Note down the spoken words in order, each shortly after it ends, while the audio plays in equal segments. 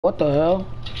What the hell?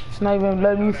 It's not even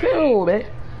letting me feel, man.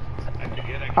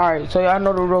 Alright, so y'all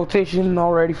know the rotation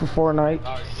already for Fortnite.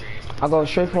 I go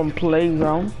straight from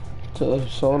playground to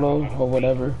solo or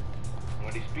whatever.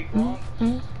 When they speak wrong,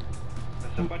 when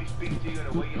somebody speaks to you in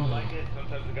a way you don't like it,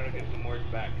 sometimes you gotta get some words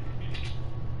back.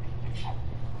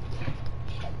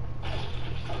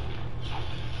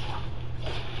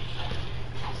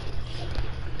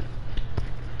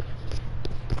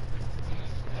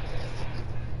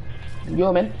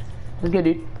 Yo, man. Let's get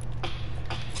it.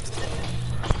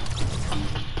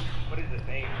 What is the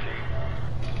name, Jay?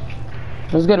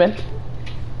 Let's get it, man.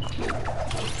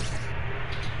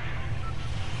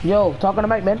 Yo, talking to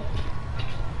Mike, man.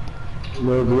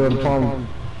 We're the farm.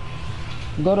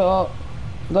 Go to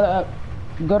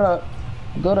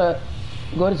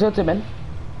Tilted, man.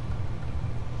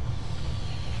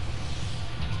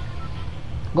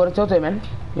 Go to Tilted, man.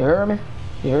 You heard me?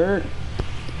 You heard?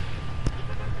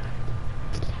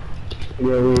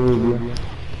 Yeah.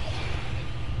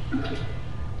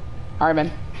 Alright,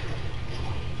 man.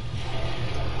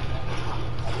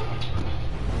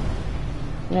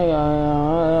 Better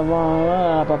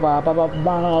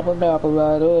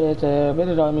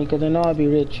on me, cause I know I'll be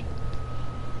rich.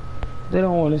 They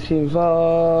don't wanna see me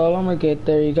fall. I'ma get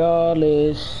there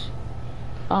regardless.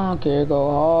 I don't care, go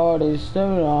hard. It's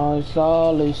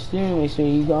solid. Still makes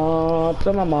me gone.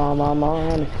 Tell my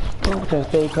mom. Don't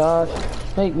stay caught.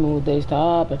 Make moves, they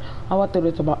stopping. I walk through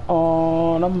this to my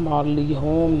own. I'm hardly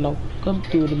home, no. Come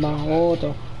through to my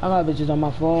hotel. I got bitches on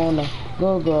my phone, no.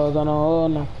 Good girls on the whole,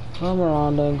 no. Come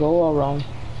around and go around.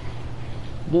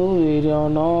 Do it,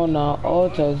 don't know now. All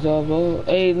types of.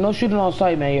 Hey, no shooting on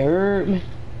sight, man. You heard me?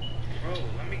 Bro,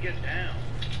 let me get down.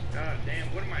 God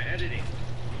damn, what am I editing?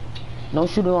 No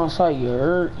shooting on sight, you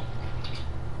heard?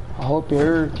 I hope you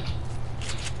heard.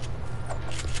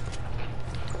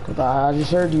 Cause I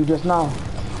just heard you just now.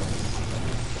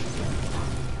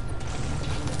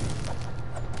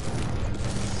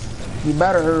 You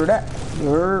better heard that. You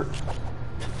heard?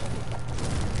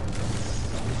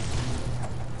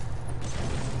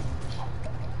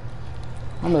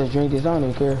 I'm gonna drink this, I don't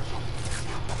even care.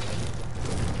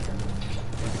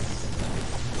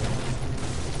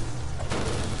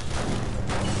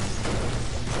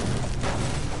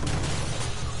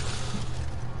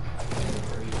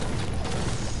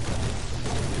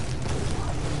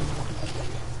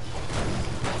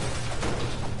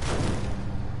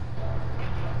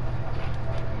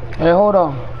 Hey, hold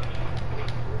on.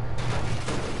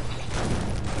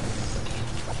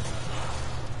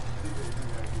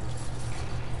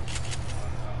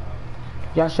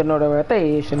 Y'all should know the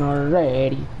rotation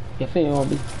already. You feel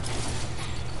me?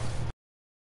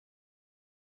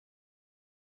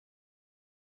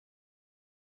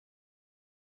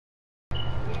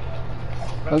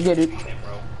 Let's get it.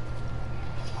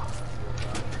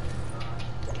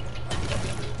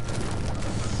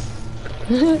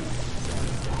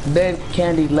 Then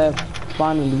Candy left.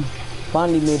 Finally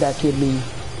made that kid leave.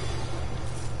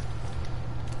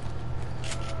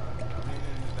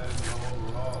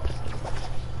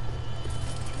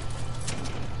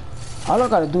 All I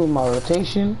gotta do is my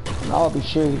rotation, and I'll be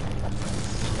straight.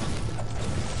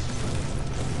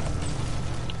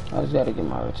 I just gotta get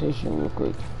my rotation real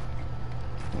quick.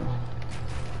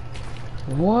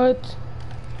 What?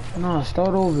 Nah, start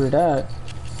over that.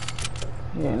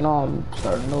 Yeah, no, I'm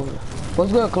starting over.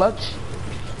 What's good, Clutch?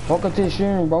 Welcome to the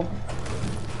stream, bro.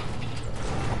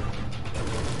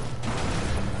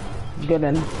 Get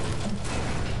in.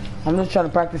 I'm just trying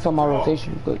to practice on my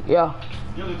rotation real quick. Yeah.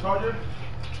 You have the charger?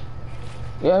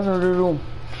 Yeah, it's in the room.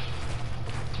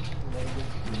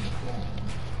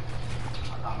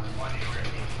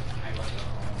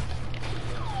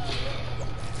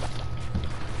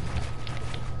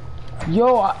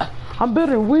 Yo, I'm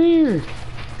better weird.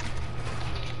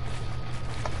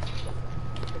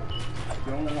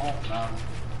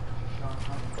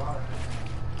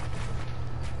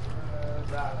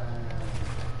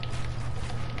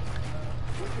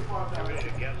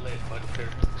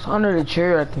 It's under the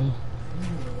chair, I think.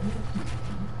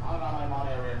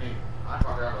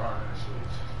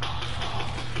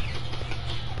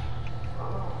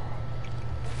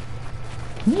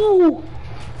 Woo!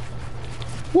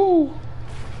 Woo!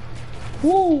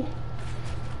 Woo!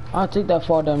 I'll take that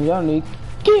fall down, y'all need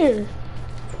gear.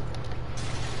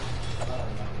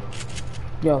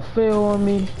 Yo, feel on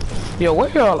me. Yo, where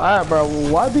y'all at, bro?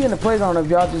 Why be in the playground if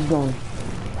y'all just going?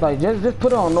 Like, just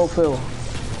put it on no fill.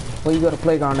 When you go to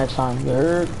playground next time, you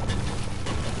heard?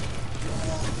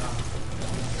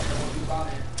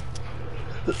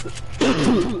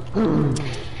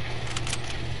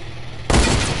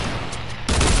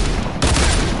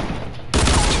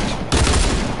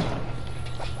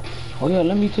 Oh yeah,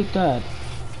 let me take that.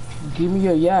 Give me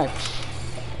your yaks.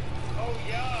 Oh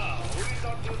yeah, who you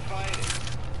thought you was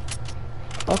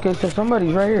fighting? Okay, so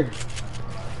somebody's right here.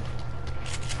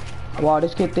 Wow,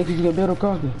 this kid thinks he's gonna build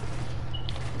across me.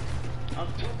 I'm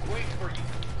too quick for you.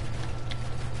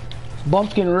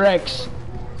 Bumpkin Rex.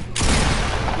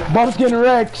 Bumpkin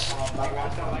Rex. I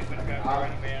like when a guy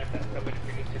already man that somebody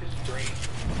bring it to the stream.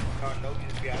 Oh no, you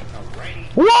just be out already.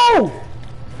 Whoa!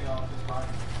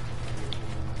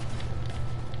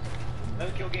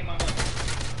 Another kill game on one.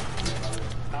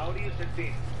 How old are you?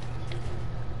 16.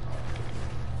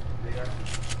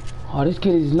 Oh, this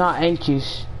kid is not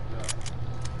anxious.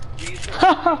 Jesus.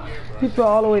 He fell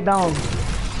all the way down.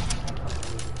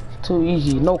 Too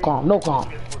easy. No calm. No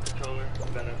calm.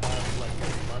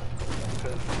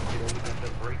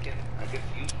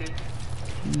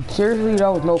 Seriously, that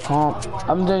was no comp.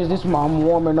 I'm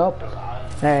warming up,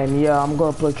 and yeah, I'm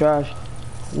gonna play trash.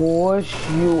 What's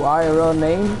your IRL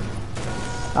name?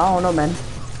 I don't know, man.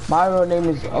 My IRL name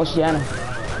is Oceana.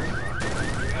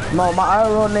 No, my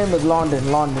IRL name is London.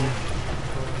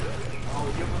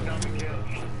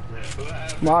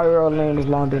 My IRL name is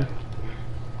London,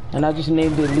 and I just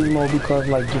named it Limo because,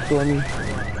 like, you feel me?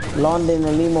 London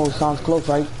and Limo sounds close,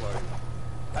 right?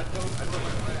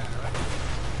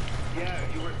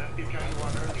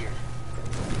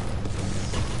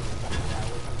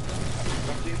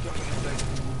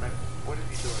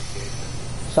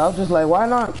 So I was just like, why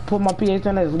not put my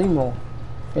PHN as Limo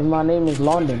if my name is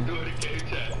London?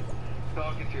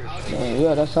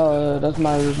 Yeah, that's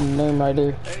my name right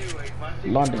there.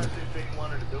 London.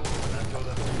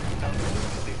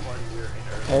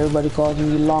 Everybody calls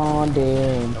me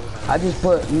London. I just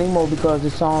put Limo because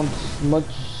it sounds much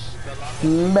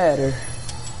better.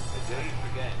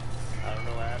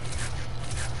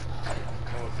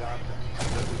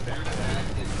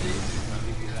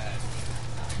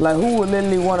 Like, who would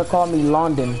literally want to call me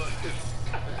London?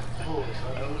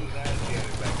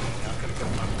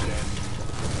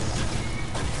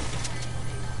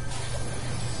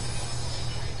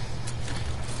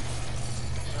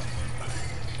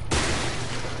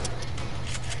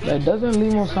 Like, doesn't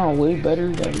Limo sound way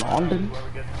better than London?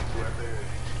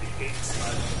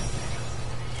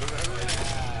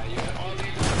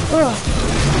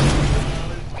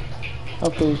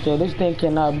 Okay, so this thing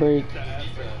cannot break.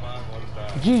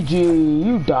 GG,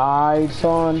 you died,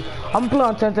 son. I'm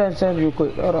playing 10-10 real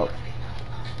quick. Hold up.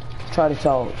 Try this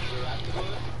out.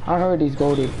 I heard he's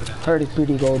golded. Heard it's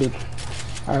pretty golded.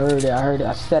 I heard it.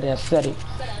 I said it.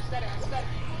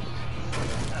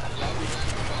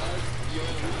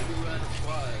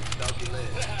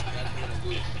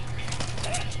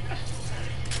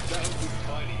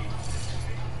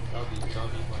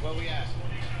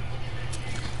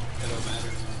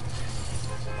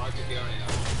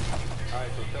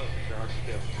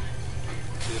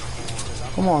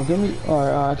 Come on, give me.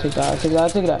 Alright, I'll take that. Give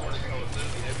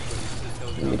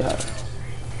me that.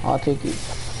 I'll take it.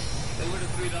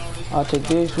 I'll take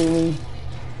this with me.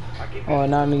 Oh,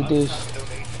 and I need this.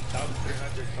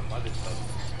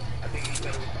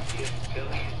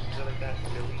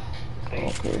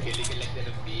 Okay.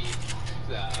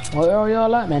 Where are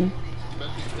y'all at, man?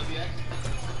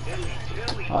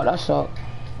 Oh, that sucked.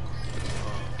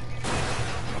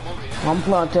 I'm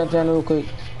playing 10-10 real quick.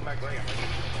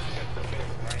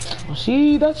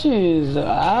 See, that shit is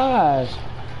ass.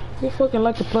 Who fucking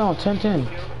like to play on 10-10?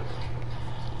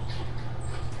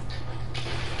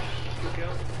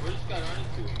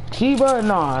 See, bro,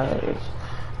 nah.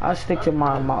 I'll stick to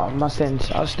my sense.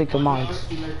 I'll stick to mine.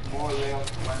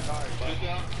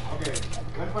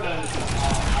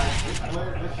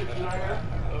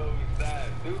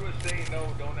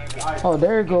 Oh,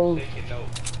 there it goes.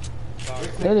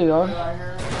 There they are.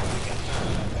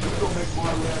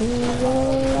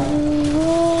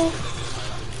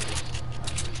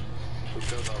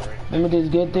 Let me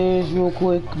just get this real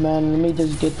quick, man. Let me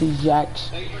just get these jacks.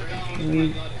 Let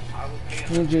me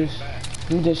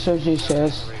just search this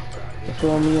chest. You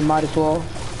feel me? You might as well.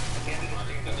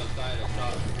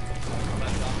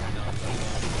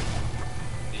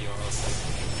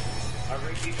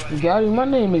 Gary, my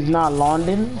name is not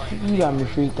London. You got me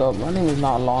freaked up. My name is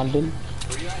not London.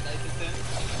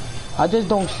 I just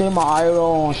don't say my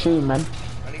IRL on stream, man.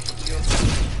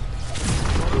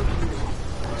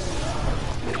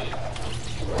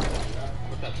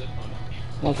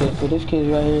 Okay, so this kid's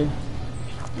right here.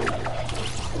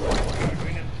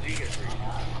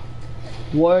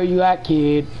 Where are you at,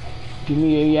 kid? Give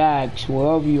me your yaks,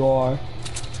 wherever you are.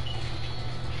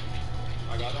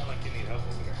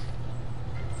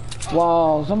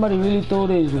 Wow, somebody really threw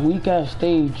this weak ass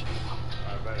stage.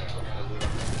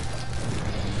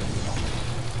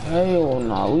 Hell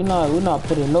no, we not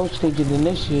putting no stages in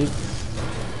this shit.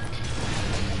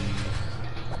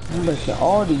 I'm breaking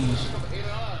all these.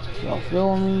 Y'all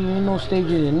feel me? Ain't no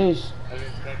stages in this.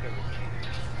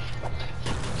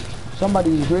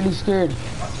 Somebody's really scared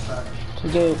to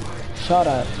get shot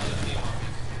at.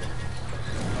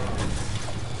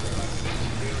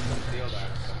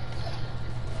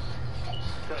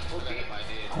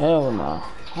 Hell no.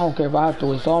 I don't care if I have to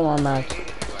waste all my max.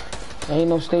 There ain't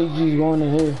no stages going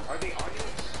in here. Are they on you?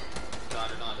 No,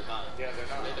 they're not. Yeah, they're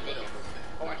not. In the middle.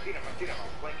 Oh, I see them. I'm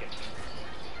flanking.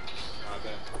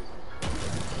 Okay.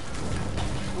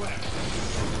 Whatever.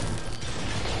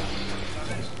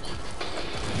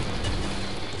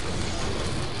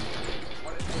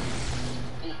 What is it?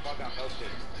 Ooh, fuck, I'm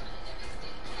melted.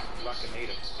 Fucking hate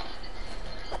him.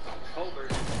 Holbert,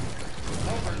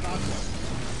 not one.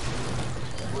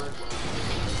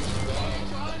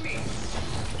 On me.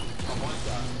 I'm one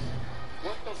shot.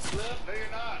 What the flip? No,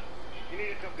 you're not. You need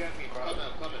to come get me, bro. I'm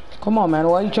coming. Come on, man.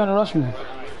 Why are you trying to rush me? I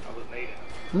was late.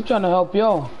 I'm trying to help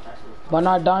y'all by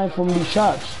not dying from these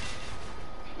shots.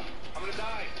 I'm gonna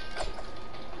die.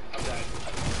 I'm dead.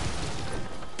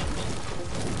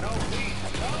 No, please.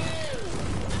 No!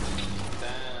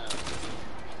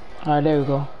 Damn. Alright, there we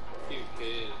go. You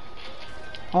kid.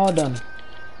 All done.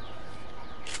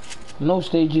 No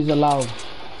stages allowed.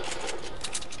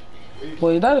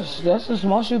 Wait, that's a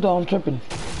small shield though, I'm tripping.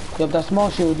 Yep, that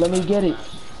small shield, let me get it.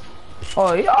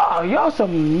 Oh, y'all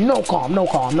some no calm.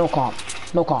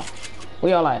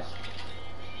 Where y'all at?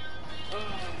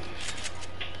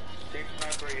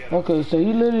 Okay, so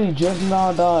he literally just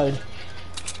now died.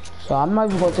 So I'm not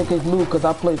even gonna take his loot because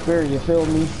I play fair, you feel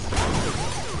me?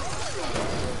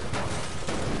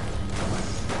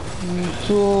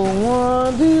 2,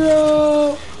 1,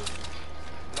 0.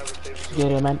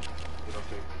 Get it, man.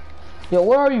 Yo,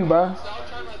 where are you, bro?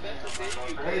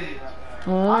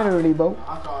 Literally, bro.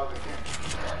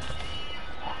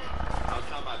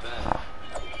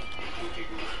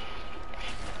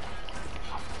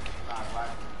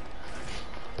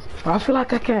 I feel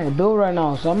like I can't build right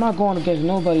now, so I'm not going against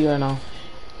nobody right now.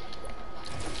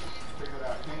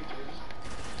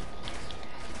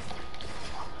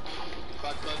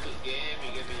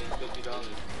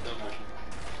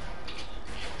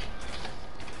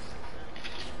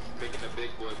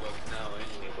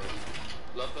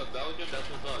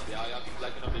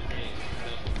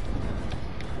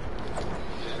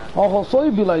 Oh, so he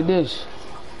be like this.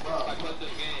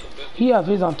 He have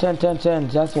his on 10, 10,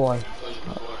 10s, that's why.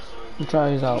 Let me try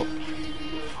his out.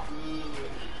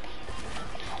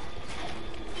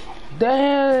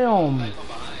 Damn!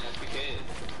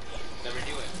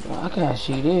 I can't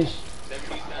see this.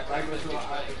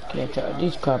 Can't try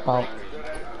this crap out.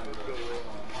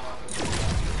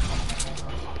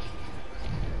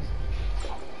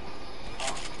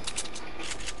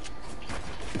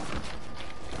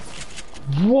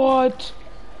 What?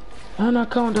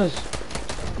 Anacondas.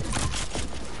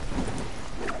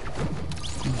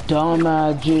 Dumb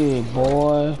magic,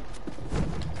 boy.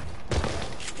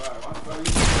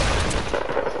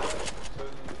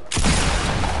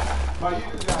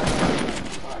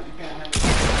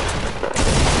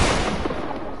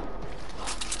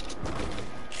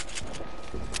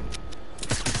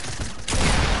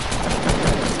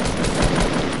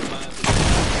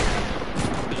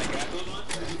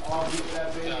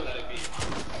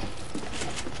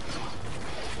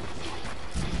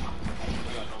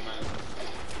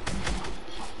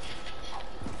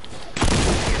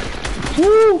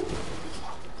 Woo!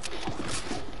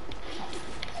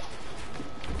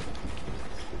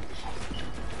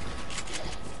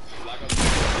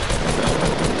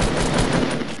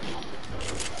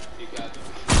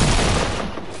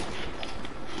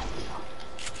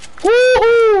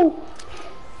 Woohoo!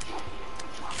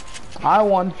 I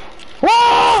won.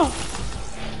 Ah!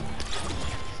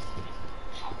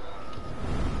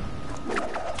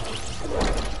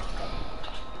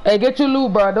 Hey, get your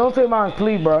loot, bro. Don't take mine,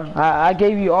 please, bro. I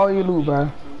gave you all your loot,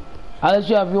 bro. I let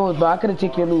you have yours, bro. I could've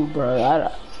taken your loot,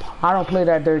 bro. I don't play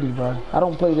that dirty, bro. I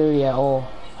don't play dirty at all,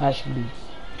 actually.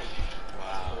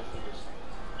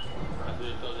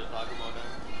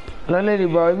 Lady,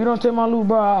 bro. If you don't take my loot,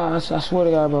 bro, I swear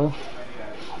to God, bro.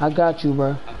 I got you,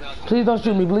 bro. Please don't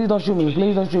shoot me. Please don't shoot me.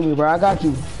 Please don't shoot me, bro. I got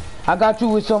you. I got you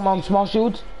with some small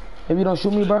shields. If you don't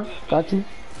shoot me, bro, got you.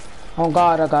 Oh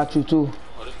God, I got you too.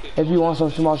 If you want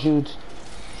some small shields.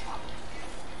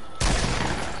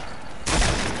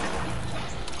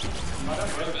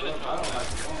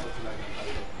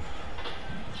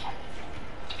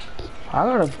 I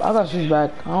gotta switch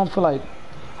back. I don't feel like,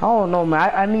 I don't know,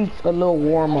 man. I need a little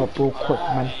warm up real quick,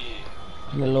 man.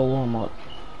 I need a little warm up.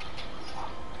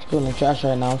 Feeling trash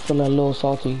right now. I'm feeling a little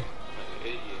salty.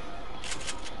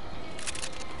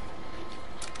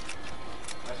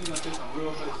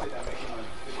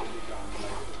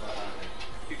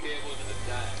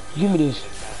 Give me this.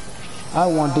 I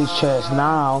want this chest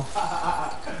now.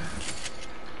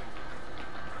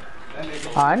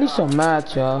 I need some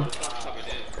mats, y'all.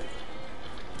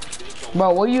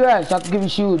 Bro, where you at? So I can give you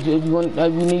shields if you want.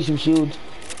 If you need some shields.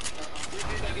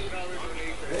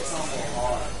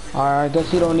 Alright,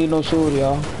 guess you don't need no shield,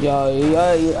 y'all.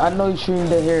 Yeah, I know you stream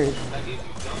didn't hear it.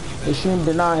 The stream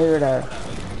did not hear that.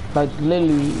 Like,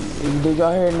 literally, did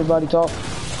y'all hear anybody talk?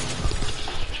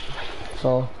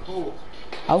 So,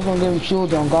 I was gonna give him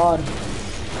shields on God.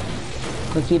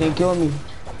 Cause he didn't kill me.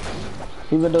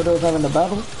 Even though they was having a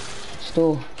battle,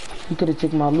 still, he could've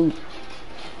taken my loot.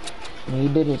 And he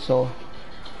did it, so,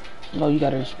 no, you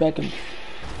gotta respect him.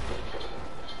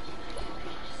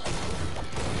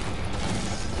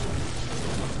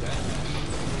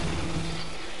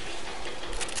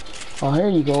 Oh,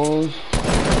 here he goes.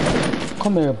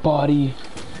 Come here, buddy.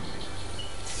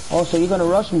 Oh, so you're gonna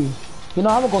rush me. You know,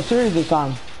 I'm gonna go serious this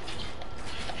time.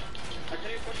 I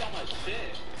can't put down my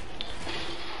shit.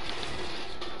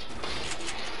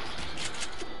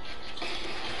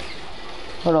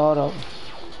 Hold up.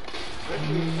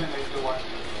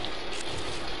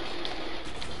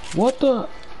 What the?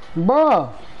 Bruh.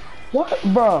 What?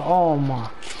 Bruh. Oh my.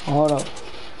 Hold up.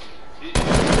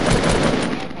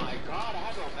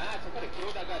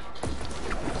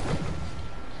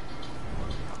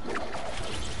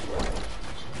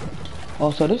 Oh,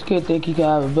 so this kid think he can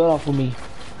have a build off of me.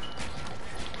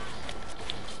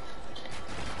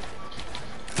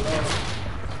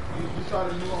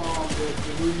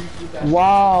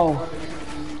 Wow.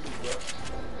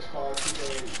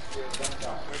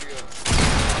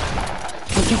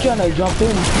 But you trying to jump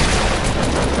in?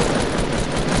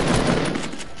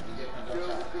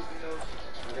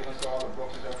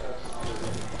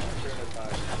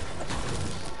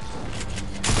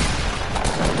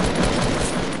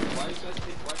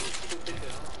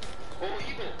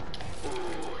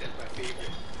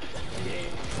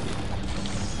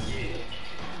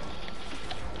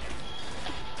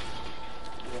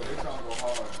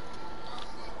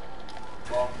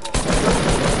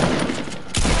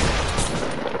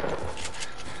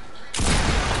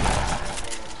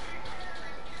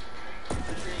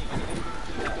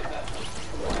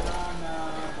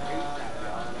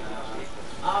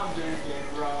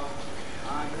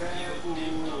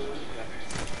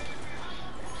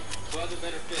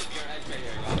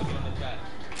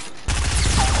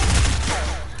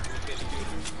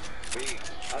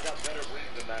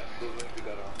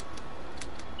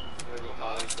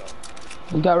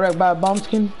 You got wrecked by a bomb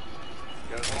skin?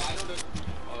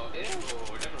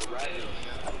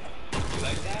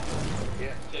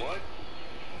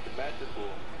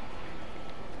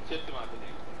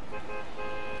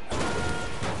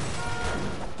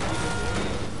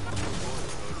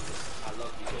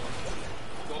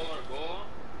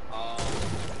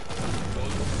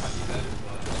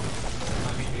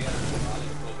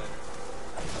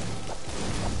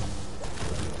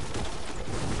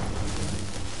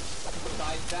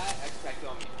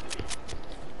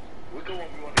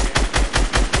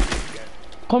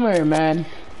 Come here, man.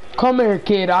 Come here,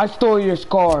 kid. I stole your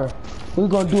scar. What you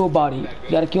gonna do about it?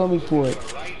 You gotta kill me for it.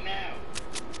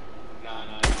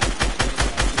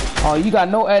 Oh, you got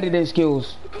no editing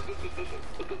skills.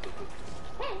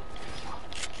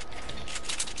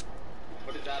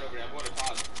 What is that over there? I'm going to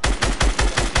pause.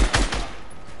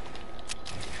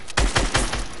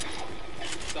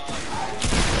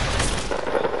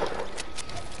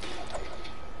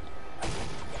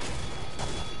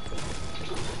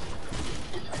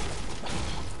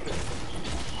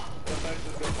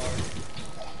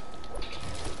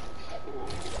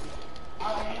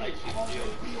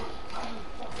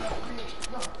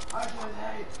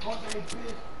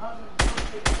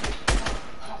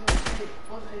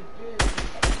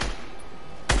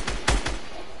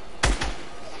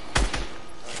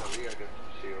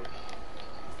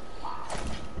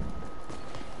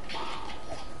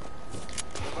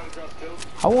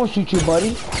 I won't shoot you,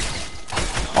 buddy.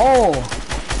 Oh.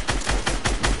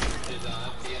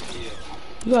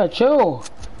 You gotta chill.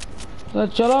 You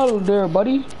gotta chill out over there,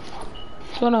 buddy. I'm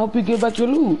trying to help you get back your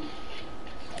loot.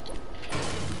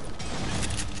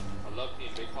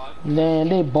 Man,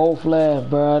 they both left,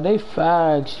 bro. They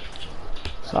fags.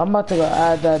 So I'm about to go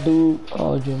add that dude.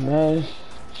 Oh, Jamesh.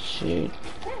 Shit.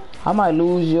 I might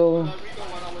lose, yo.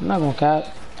 I'm not gonna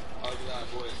cap.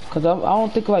 Cause I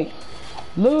don't think like.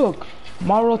 Look,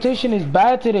 my rotation is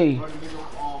bad today.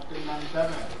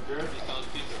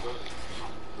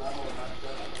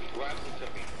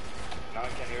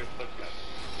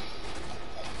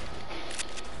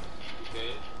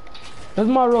 Cause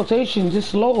my rotation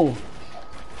just slow.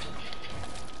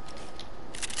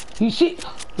 You see,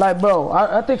 like bro,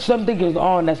 I think something is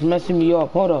on that's messing me up.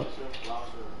 Hold up.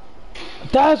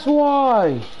 That's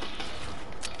why.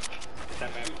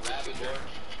 That man rabbit door.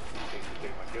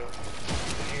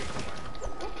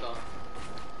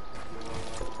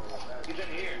 He's in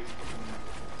here.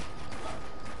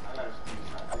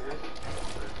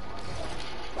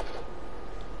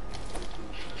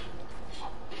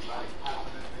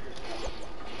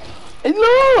 Hey,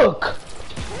 look!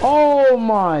 Oh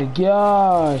my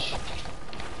gosh.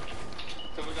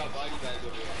 Someone got body bags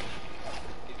over here.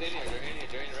 He's in here. They're in here.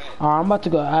 They're in red. Alright, I'm about to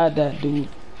go add that dude.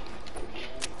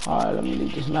 Alright, let me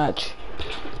leave this match.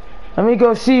 Let me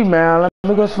go see, man. Let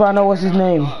me go find out what's his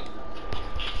name. Oh,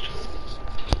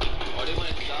 they went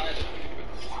inside.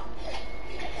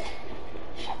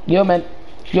 Yo, man.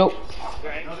 Yo.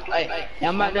 Hey,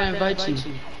 I'm about to invite you.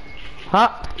 Huh?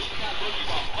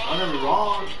 I'm never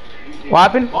wrong. What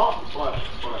happened?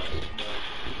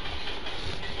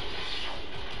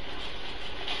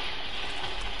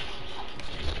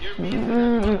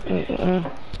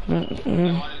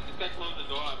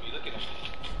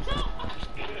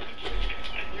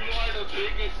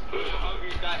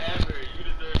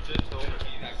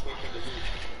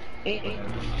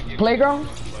 Playground?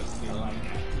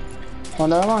 Oh,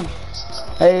 never mind.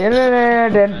 Hey,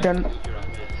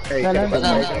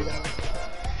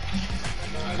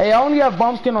 hey, I only have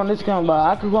bomb skin on this account, but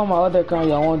I could go on my other account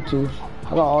if I want to. I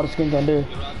got all the skins on there.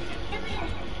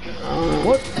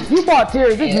 What? You bought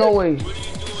tears? There's no way.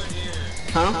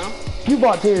 Huh? You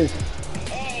bought tears.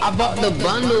 I bought the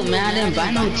bundle, man. I didn't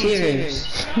buy no tears.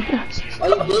 Why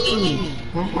you bullying me?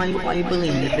 Huh? Why you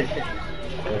bullying me?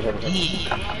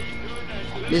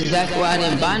 This is exactly why I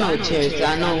didn't buy no tears.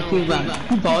 I know who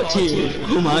bought tears.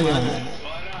 Oh my god.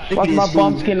 Watch my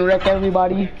bomb skin wreck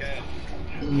everybody.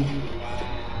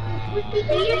 Let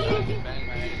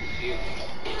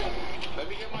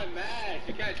me get my match.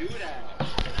 You can't do that.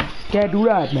 Can't do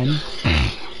that, man. Get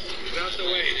out the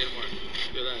way, Edward.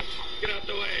 Get out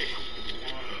the way.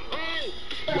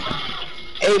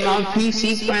 Hey, my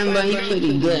PC friend, but he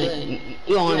pretty good.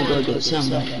 You don't wanna go get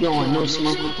something. You don't want no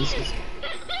smoke with this.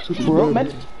 For real,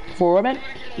 man? For real, man?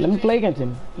 Let me play against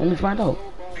him. Let me find out.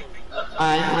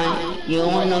 Alright. You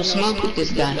don't want no smoke with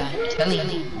this guy. Tell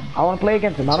him. I want to play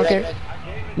against him. I don't care.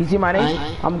 You see my name?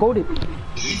 I'm goated.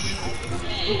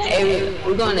 Hey,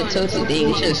 we're going to tilt today.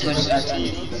 We should switch our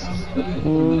teams.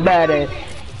 Bad.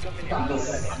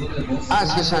 I'll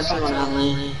switch our team on that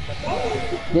lane.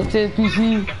 This is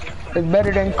PC is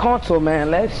better than console,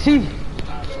 man. Let's see.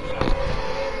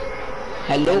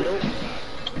 Hello?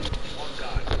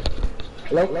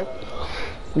 Hello?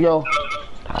 Yo.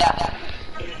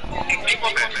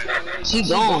 She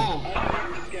gone.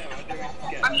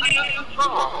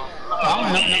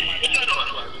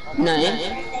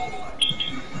 Nothing.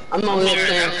 I'm over here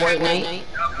playing Fortnite.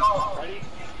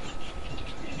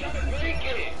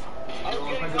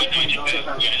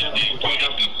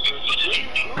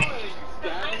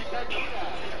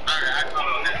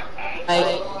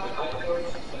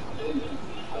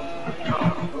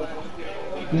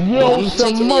 Yo,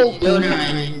 Smokey.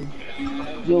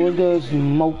 Yo, what's good,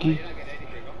 Smokey?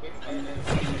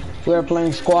 We're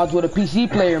playing squads with a PC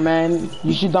player, man.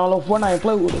 You should download Fortnite and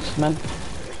play with us, man.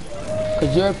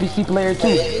 Cause you're a PC player too.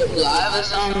 Live or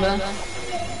something, bro?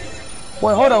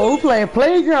 Wait, hold on. We're playing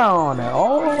Playground.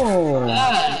 Oh.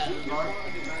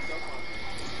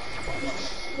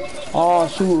 Oh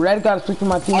shoot, Red got to switch to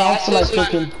my team. I feel like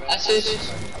switching.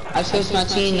 I switched my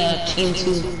team to team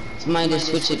 2. Somebody just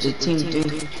switch it to team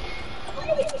 3.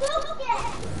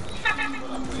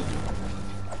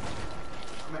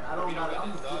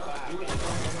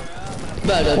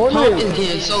 But the pump is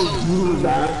getting so good,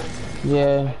 bro.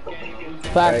 Yeah.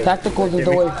 Fact, tacticals is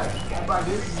the way.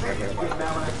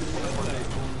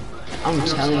 I'm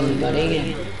telling you, but they get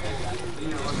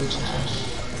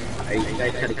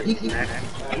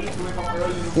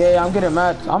Yeah, I'm getting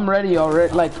mad. I'm ready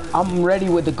already. Like, I'm ready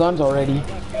with the guns already.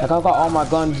 Like, I got all my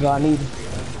guns I need.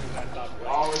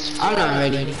 I'm not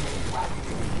ready.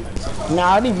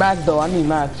 Nah, I need max though. I need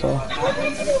max, so.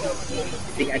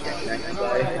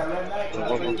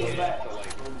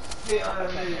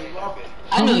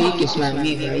 I know you can smack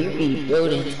me, yo. You be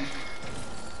building.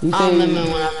 You I say, remember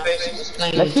when I first was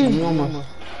playing let's see. Mama.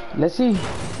 Let's see.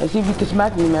 Let's see if you can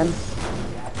smack me, man.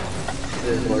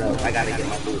 I gotta get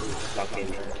my boots locked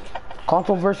in.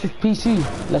 Console versus PC.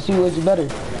 Let's see who's better.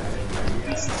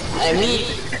 Hey, me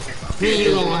and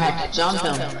you gonna have to jump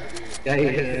him.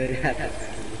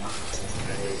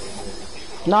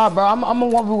 Nah, bro. I'm a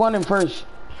 1v1 him first.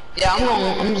 Yeah,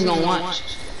 I'm just gonna watch.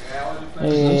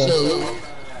 Yeah.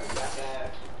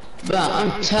 Bro,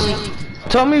 I'm telling you.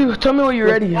 Tell me when you're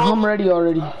ready. I'm ready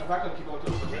already.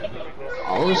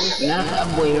 Oh snap,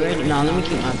 that boy ready. Now let me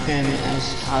keep my pyramid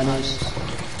as how this.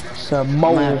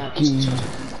 Smokey.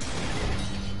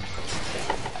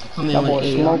 Come in That with boy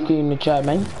AR. Smokey in the chat,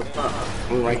 man.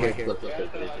 I'm right here.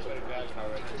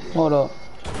 Hold up.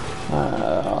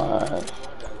 Alright.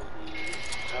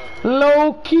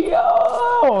 Low key.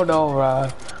 Oh no, bro.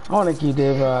 I wanna keep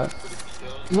this, bro.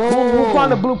 Who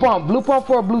found a blue pump? Blue pump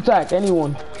for a blue tack?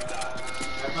 Anyone?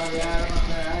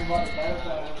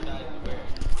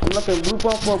 I'm looking blue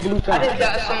pump for a blue I tack. just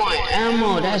got some more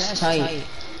ammo, that's tight.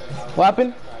 What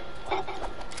happened?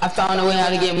 I found a way how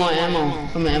to get more ammo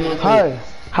from the ammo crate.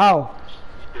 How?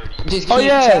 Just Oh keep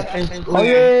yeah. tapping Oh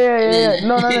square. yeah.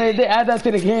 No, they add that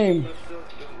to the game.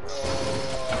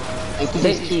 You can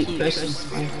just keep pressing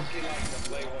square.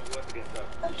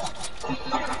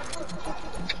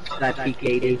 That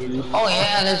PK. Oh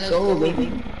yeah, let's go, baby.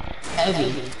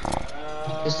 Heavy.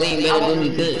 This thing better do me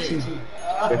good too.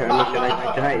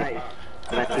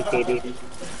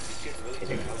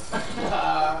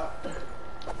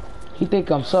 He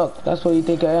think I'm suck. That's what he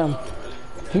think I am.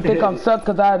 He think I'm suck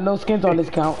because I have no skins on this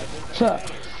count.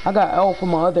 I got L for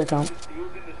my other account.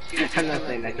 I'm not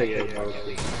saying that to you, bro.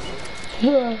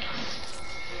 Yeah.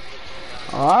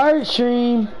 Alright,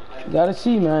 Stream. Gotta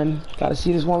see, man. Gotta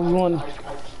see this 1v1.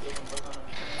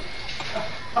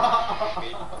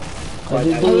 Oh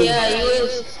yeah, you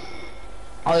is.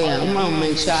 Oh yeah, I'm gonna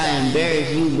make sure I embarrass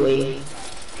you, boy.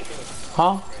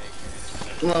 Huh?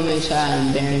 I'm gonna make sure I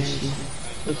embarrass you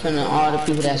in front of all the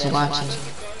people that's watching.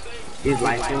 He's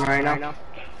live streaming right now.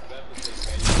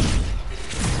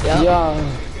 Yep. Yeah.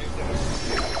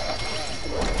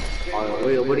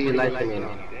 What are you live streaming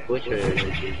on? Which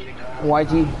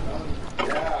YT.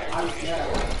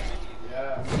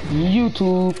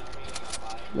 YouTube.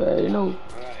 Yeah, you know.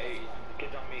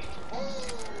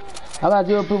 I got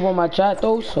 0 people on my chat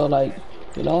though, so like,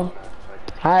 you know,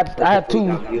 I had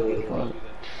 2.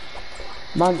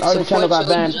 My other channel got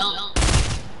banned.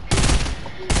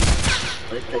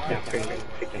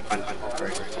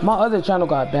 My other channel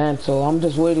got banned, so I'm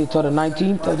just waiting till the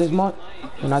 19th of this month,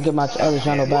 and I get my other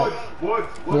channel back.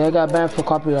 Yeah, I got banned for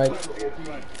copyright.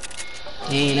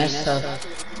 Dang, that's tough.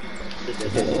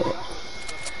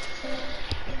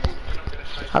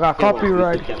 I got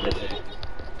copyright.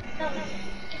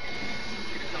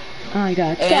 I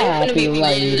got Hey, I'm gonna be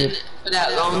playing copyrighted. for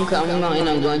that long, cause I'm gonna end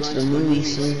up going to the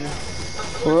movies soon.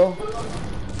 For real?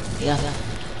 Yeah.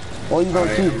 What you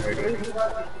gonna see?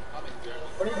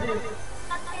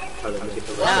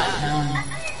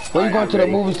 What you going to the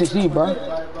movies to see, bro?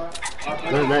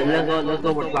 Let's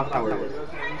go with Clock Tower.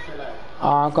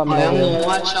 I'm coming I'm over. gonna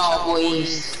watch y'all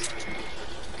boys.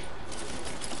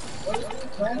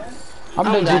 I'm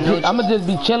gonna just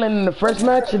be chilling in the first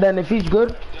match, and then if he's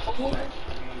good,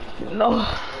 no.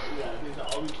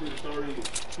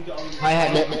 I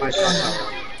had that.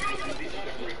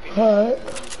 Alright.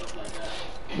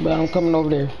 But I'm coming over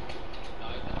there.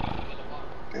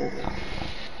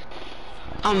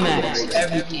 I'm maxed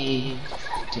everything.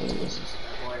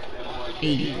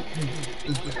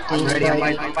 I'm ready. I'm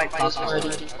ready.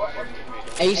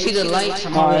 Hey, you see the lights?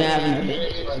 I'm already having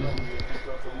it.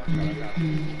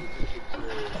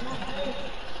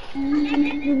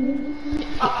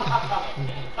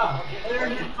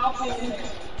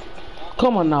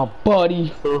 Come on now,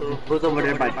 buddy. Who's over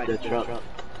there by the truck?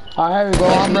 Alright, here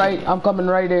we go. I'm coming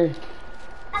right there.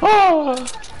 Oh!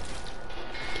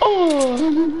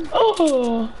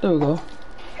 There we go.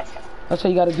 That's how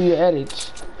you gotta do your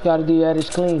edits. You gotta do your edits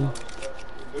clean.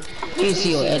 Let me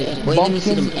see your edits. Wait, let me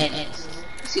see them edits.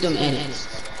 See them edits.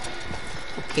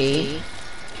 Okay.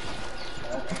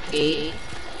 Okay.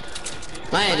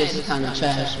 My edits is kind of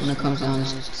trash when it comes down the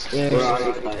stairs.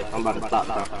 I'm about to stop.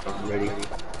 I'm ready.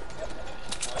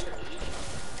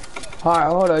 Alright,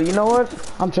 hold on. You know what?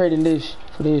 I'm trading this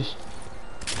for this.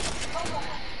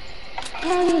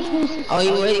 Are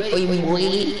you ready for you, boy?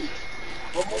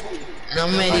 And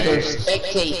I'm ready to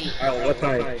spectate. Alright, what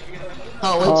time?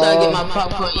 Oh, wait till I get my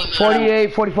popcorn emo.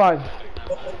 48, 45.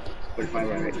 45,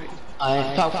 right?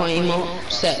 Alright, popcorn emo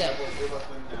set.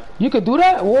 You could do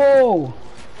that? Whoa!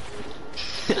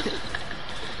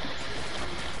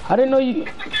 I didn't know you.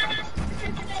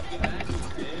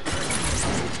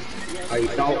 Are you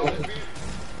down?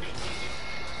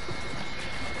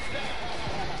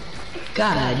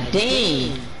 God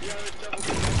dang.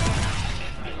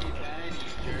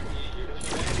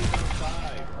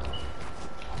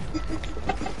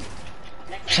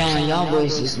 Telling y'all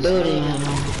boys is building.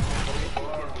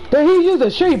 Did he use a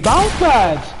straight bounce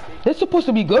pads? They're supposed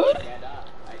to be good?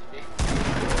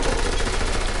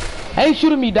 Hey,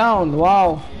 shooting me down.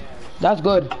 Wow. That's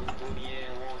good.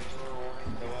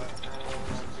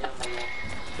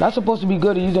 That's supposed to be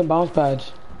good at using bounce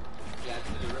pads.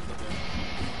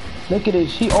 Look at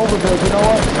this. She overbuilt. You know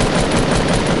what?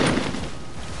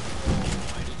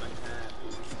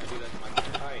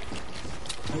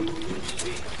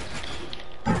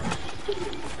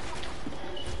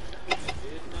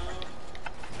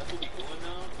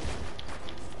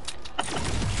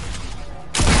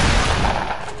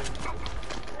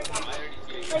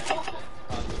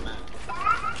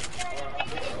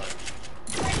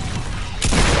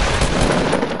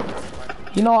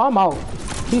 You know, I'm out.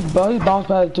 He's bounce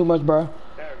pads too much, bro.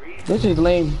 This is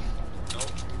lame.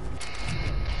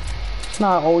 It's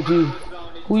not OG.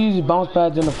 Who uses bounce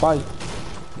pads in the fight?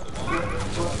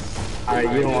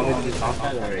 Alright, you don't want me to do bounce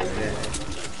pads already? Yeah.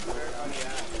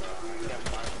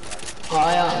 Oh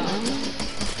yeah.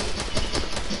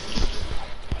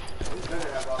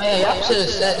 Hey, y'all should have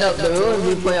set up the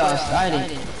rules before y'all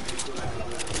started.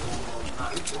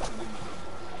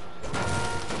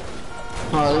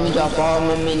 Oh, let me drop all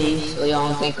my minis so y'all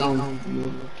don't think I'm...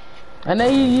 And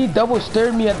then he double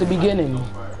stared me at the beginning.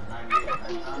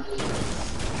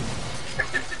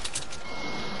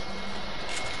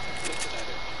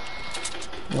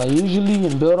 Like usually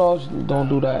in build-offs, don't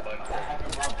do that.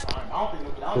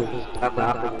 That's what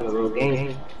happens in the real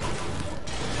game.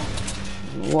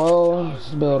 Well, it's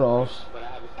build-offs.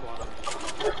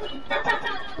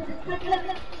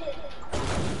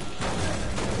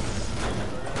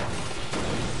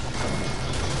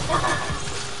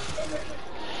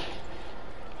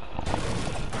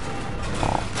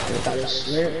 Got a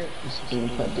slurp. Just gonna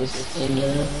put this in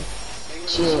the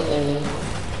chill area.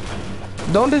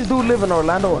 Don't this dude live in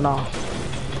Orlando or no?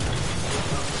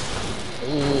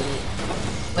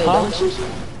 Wait, Huh? don't you?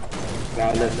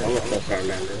 Nah, listen, I'm gonna start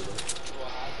Orlando.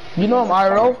 You know him,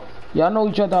 IRO? Y'all know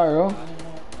each other, IRO?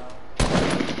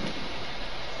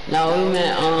 No, we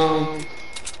met,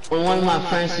 when one of my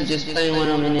friends was just playing with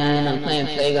him and then I ended up playing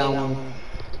Playground with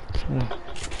him.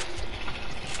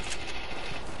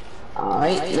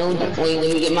 Alright, no, wait, let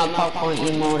me get my popcorn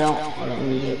emote out. Hold on, let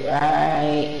me get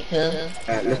right here.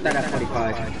 Alright, let's start at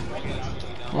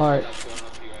 45. Alright.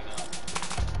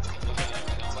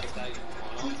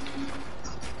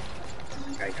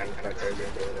 Okay, kind of start there.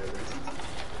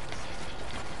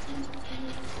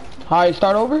 Alright,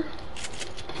 start over?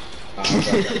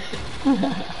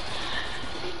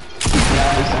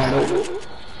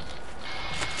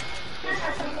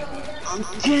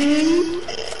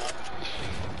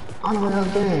 I'm gonna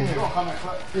do it. I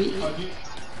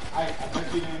bet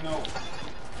you didn't know.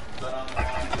 But on the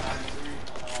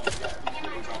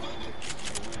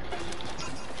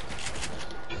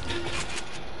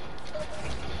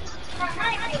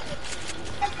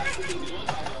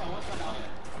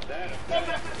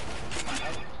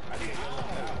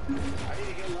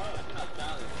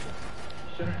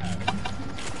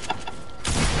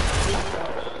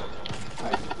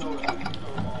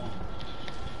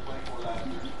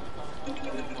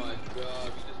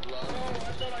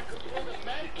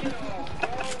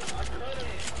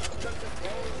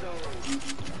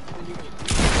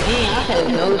Man, I had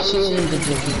no shooting to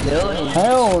just building.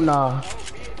 Hell nah.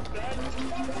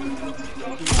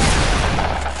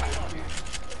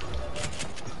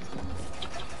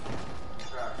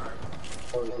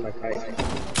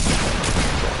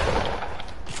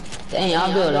 Dang,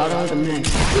 I'll build all over the map.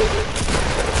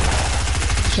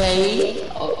 Okay,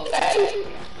 okay.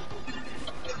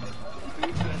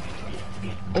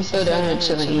 I'm still down here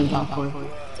chilling eating popcorn.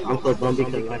 I'm so bummed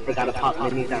because I forgot to pop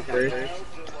minis at first.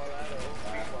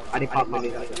 I didn't pop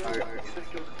minis at the start.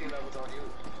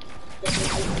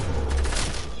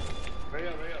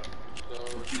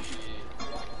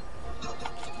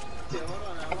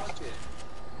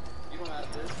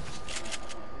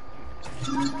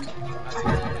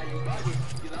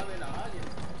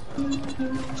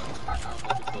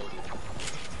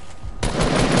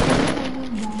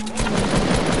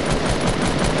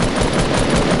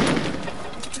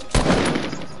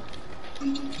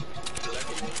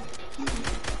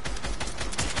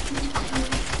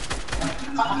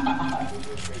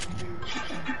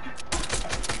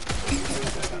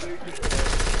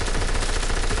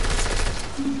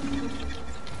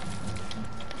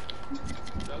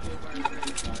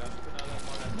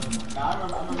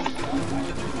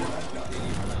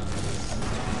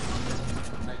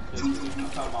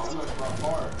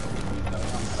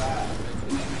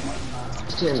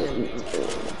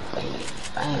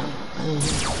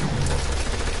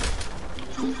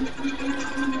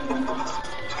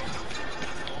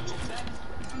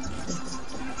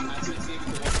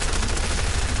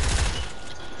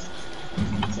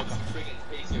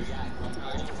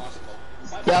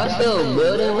 Y'all still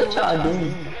building? What y'all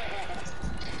doing?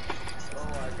 Oh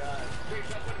my god. Wait,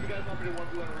 stop putting you guys up in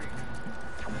 1v1 ring.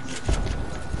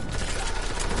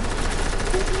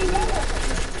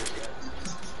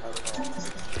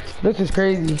 This is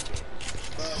crazy. We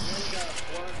only got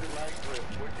 400 likes for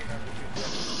 1,400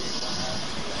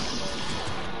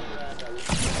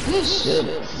 This shit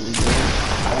is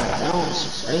don't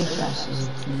spray fast as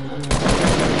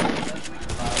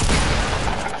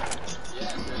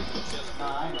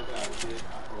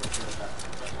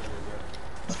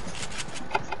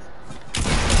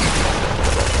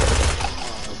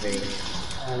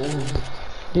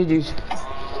GG's.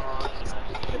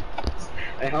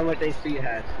 Hey, how much AC you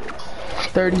had?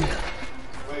 30.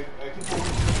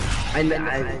 I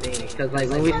think, cause like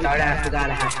when we started, I forgot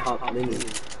I had top minis.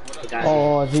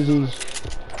 Oh, GG's.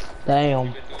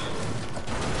 Damn.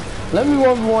 Let me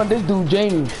 1v1 this dude,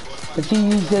 James. Cause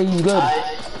he said he's good.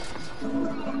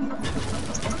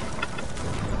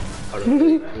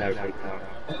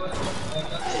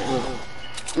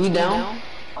 You down?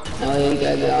 Oh, yeah, you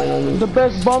got that. The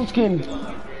best bumpkin.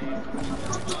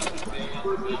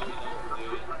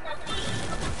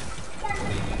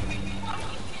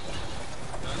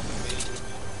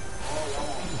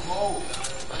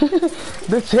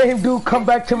 The same dude come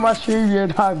back to my stream, you're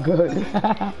not good.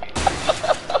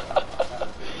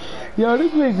 Yo,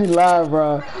 this makes me laugh,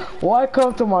 bro. Why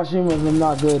come to my stream if I'm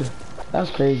not good?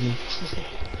 That's crazy.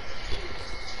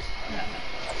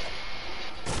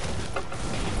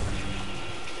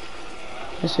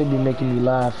 This should be making me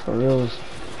laugh for reals.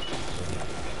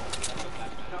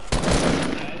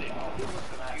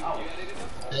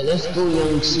 Hey, let's go,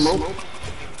 Young Smoke.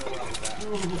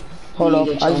 Hold up,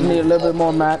 I just need a little bit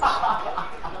more mats.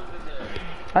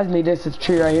 I just need this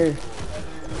tree right here.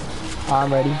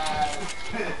 I'm ready.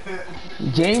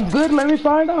 James good? Let me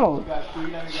find out.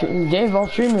 James on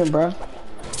streaming, bro.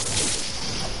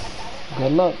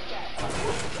 Good luck.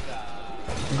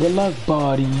 Good luck,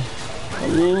 buddy.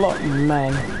 Good luck,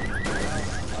 man.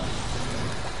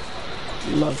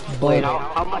 Good luck, buddy. Wait,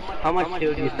 how much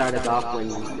shield you started off when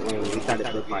we started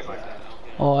Flip Market?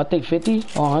 Oh, I think 50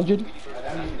 or 100.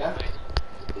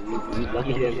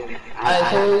 Lucky him.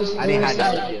 I didn't have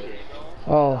that shield.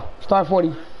 Oh, start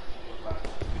 40.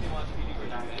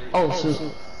 Oh, shoot.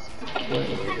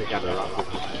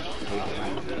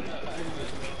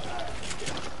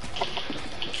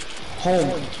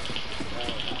 Home.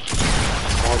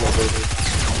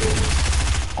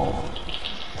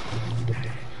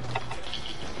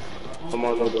 Come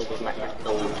on, go smack that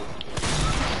stone.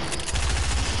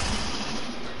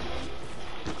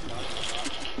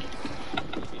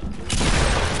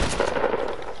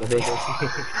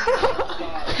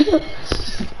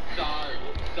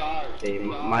 Hey,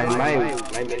 my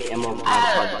mini ammo. I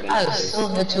was so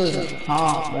hit to the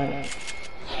heart, man.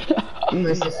 You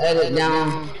must have edited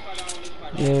down.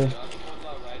 Yeah.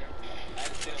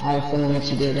 I had a feeling that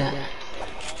you did that.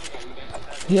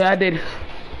 Yeah, I did.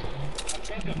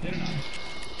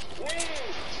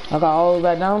 I got all the way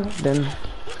back down, then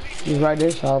he's right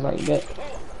there, so I was like, get.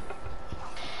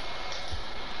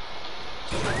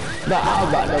 But I was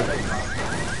about to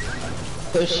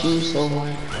push you so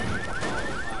hard.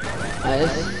 Alright,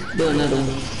 let's do another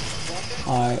one.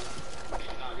 Alright.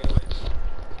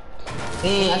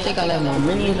 Dang, I think I left my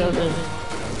minis open.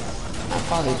 I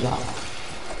probably dropped.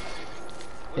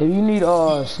 If you need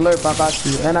slurp, I got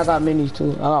you. And I got minis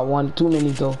too. I got 2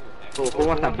 minis though. Who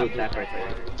wants that blue stack right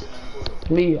there?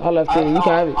 Me, I left it. You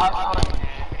can have it.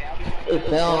 It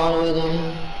fell all the way down.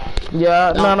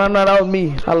 Yeah, no, that was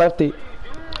me. I left it.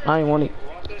 I ain't want it.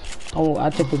 Oh, I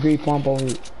took the green pump over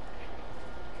it.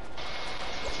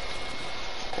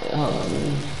 Oh,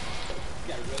 man.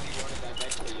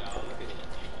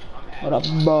 What up,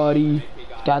 buddy?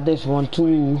 Got this one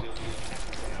too.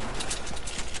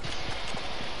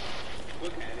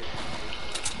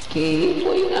 Okay,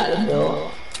 well, you not a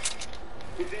bill.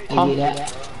 I give you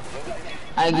that.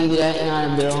 I give you that, you're not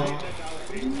a bill.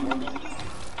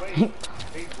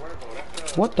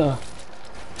 What the?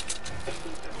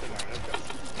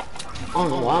 I don't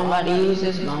know why I'm about to use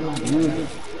this, but I'm about to use it.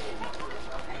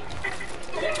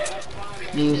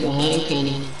 Use a hand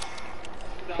cannon.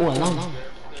 Oh, a llama.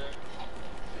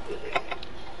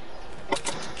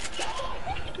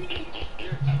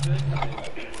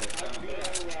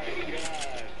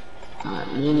 Alright,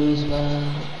 minis,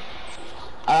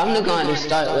 I'm just going to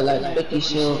start with like 50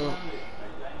 shield.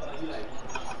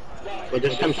 But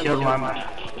there's some shield armor,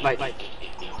 like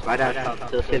right outside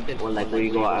to the tip, or like where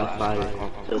you go outside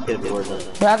to the tip or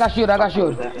the. Yeah, I got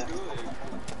shield.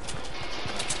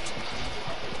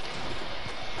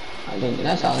 I think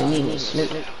that's all I need is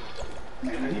slip.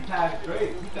 He passed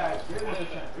Drake. He passed Drake.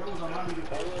 Drake was on my video.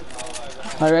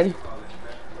 Alright, ready?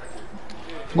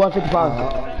 Go on 55.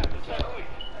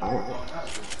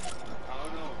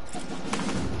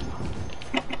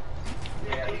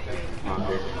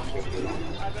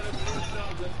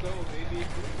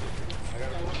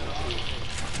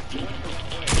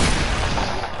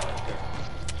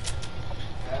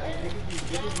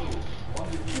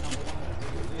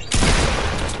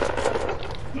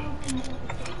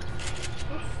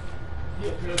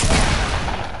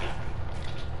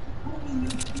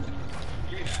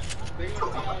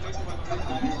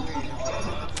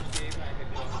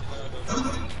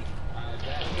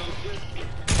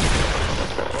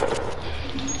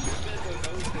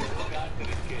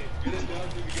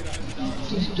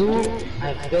 This dude, I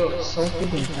felt so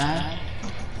freaking bad.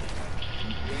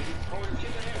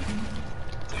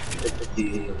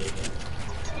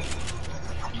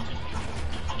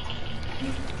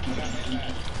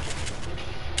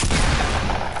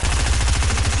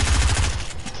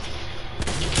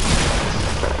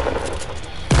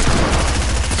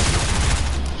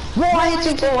 Why hit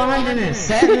you for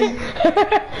 107?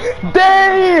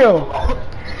 Damn!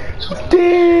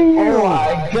 Damn! Oh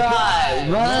my god,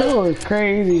 bro. That was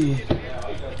crazy. I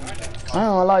don't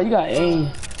gonna lie, you got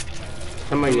aim.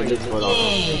 Somebody get this one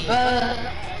off.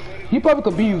 You probably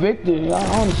could beat Victor.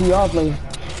 I wanna see y'all play.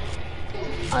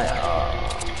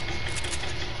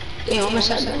 Damn, I'm a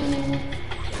shotgun.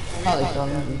 Probably fell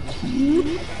in.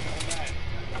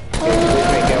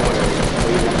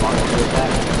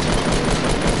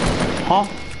 Huh?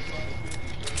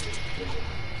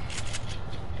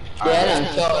 Yeah, I done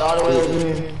fell all the way over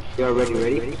here. You already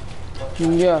ready?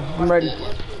 Yeah, I'm ready.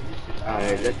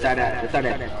 Alright, let's start at.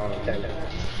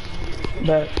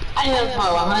 Bet. I hit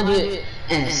for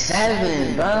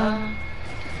 107, bro.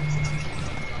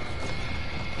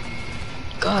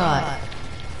 God.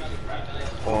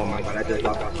 Oh my god, I just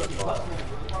lost my football.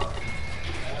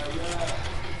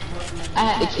 I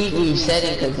had to keep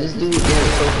resetting because this dude did it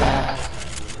so fast.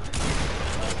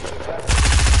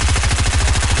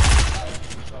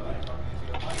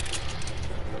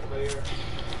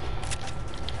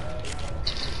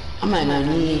 I might not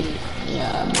need,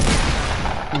 yeah.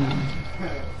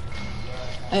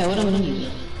 Hey, what am I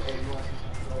need?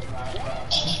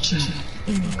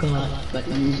 Oh god, but I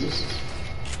use this.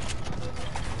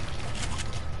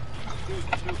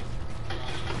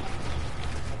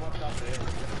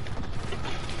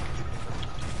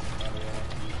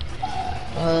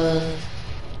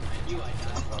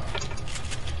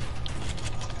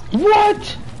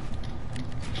 What?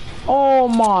 Oh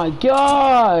my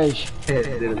gosh!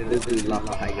 This is not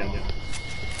my high gun.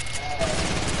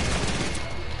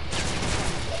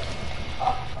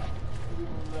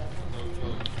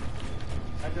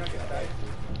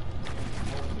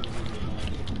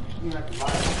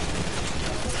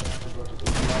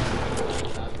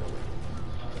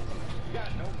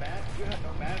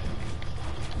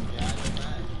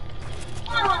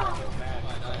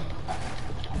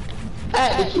 I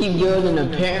had to keep building the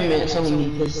pyramids on me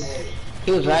because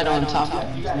he was right on top of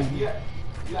me. You gotta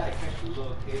catch the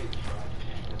little kids,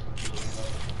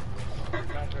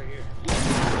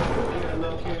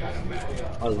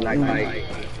 I was like,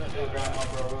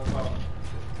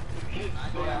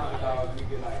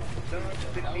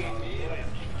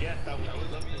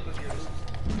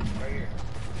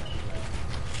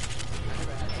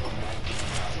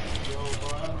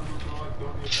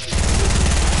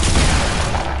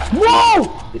 Whoa!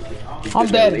 I'm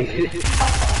dead.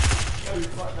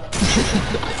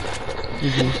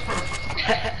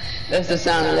 That's the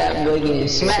sound of that boy getting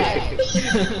smacked.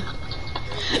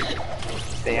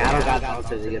 Damn, I don't got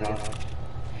bounces to get off.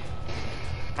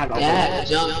 Yeah, I had a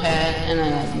jump pad and I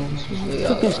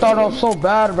had You can start off so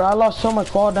bad, bro. I lost so much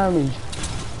fall damage.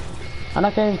 And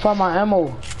I can't even find my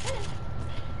ammo.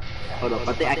 Hold up,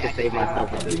 I think I can save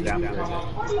myself with this ground. I'm gonna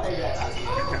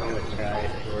try.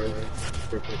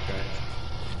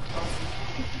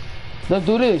 Let's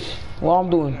do this. What I'm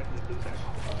doing.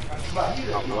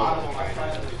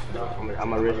 I'm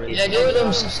gonna risk it. Yeah, do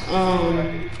them,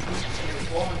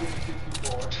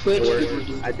 Twitch.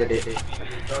 I did it.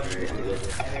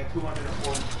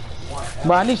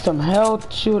 But I need some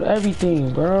health, shoot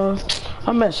everything, bro.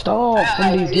 I messed up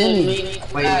from these games.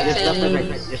 Wait, your stuff is right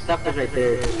there. Your stuff is right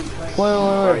there.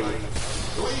 Wait.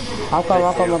 I'll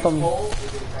come.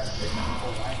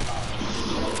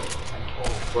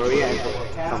 Where are we at?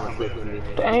 Someone click with me.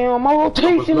 Damn, my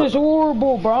rotation is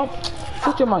horrible, bro.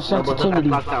 Look at my sensitivity.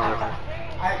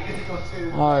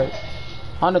 Alright.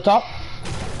 On the top?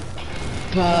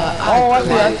 Oh, I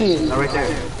see it. No, right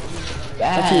there.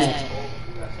 I see it.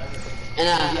 And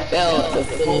I failed to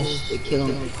finish the kill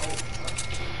him.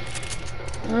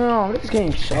 No, this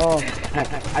game sucks. I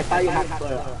thought you had to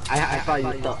put, I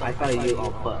thought you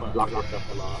put block yourself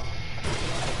a lot.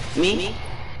 Me?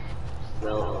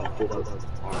 No,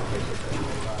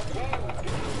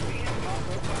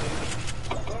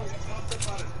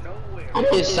 I'm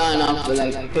just signing off for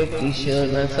like 50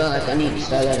 shields, but I feel like I need to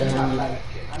start at 100.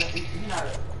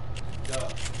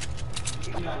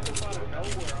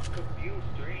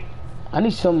 I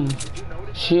need some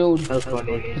shield. That's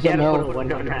funny. Some help.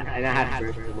 And I had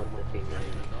first to one more thing.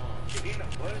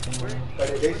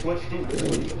 They switched to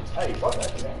hey, fuck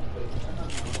that shit.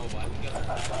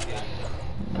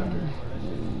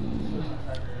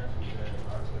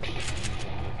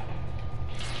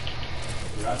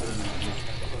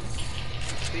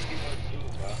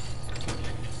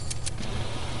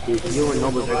 You and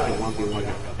Noble are 1v1.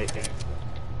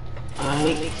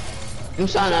 Alright. I'm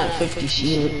signing at 50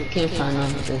 shield. Can't find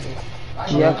nothing.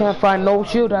 Yeah, I can't find no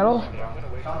shield at all.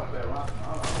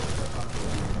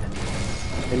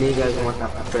 And you guys want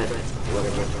that press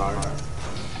whatever car.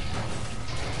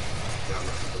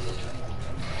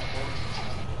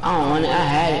 I don't want it. I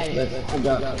had it, but I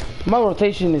dropped it. My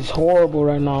rotation is horrible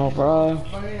right now, bro.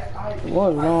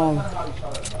 What's wrong?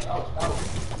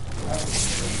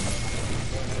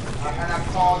 And I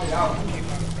called it out.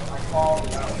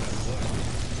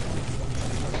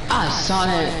 I saw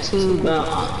that too, but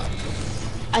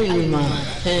I used my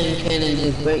hand cannon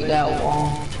to break that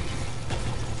wall.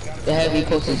 The heavy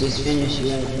supposed to just finish it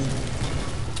right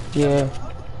there. Yeah.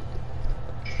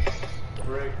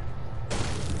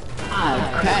 I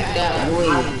cracked that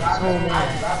wave so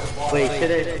bad. Wait,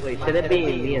 should it be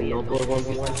me and Noble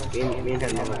 1v1? Me and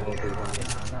him Noble 1v1.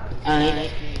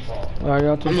 Alright. Alright,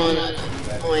 y'all I'm two. on it.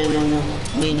 Oh, yeah,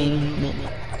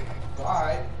 no.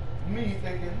 Alright. Me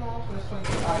thinking, no, I'm gonna swing it.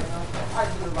 I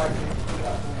do it like this.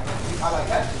 I like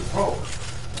that shit, bro. Man,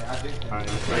 I did that.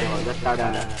 Alright, let's start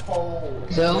at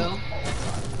So?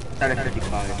 start at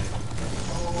 55.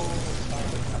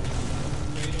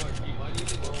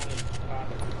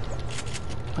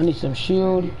 I need some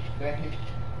shield. That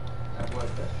was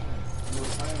you were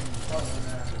playing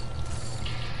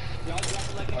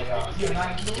you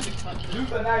 92? You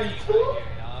the 92?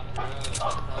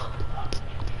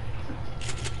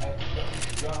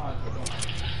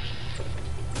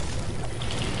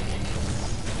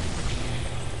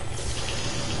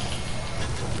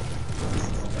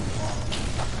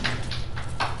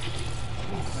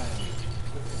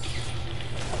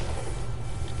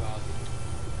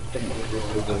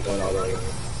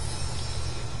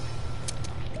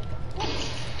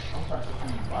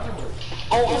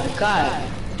 Oh my god.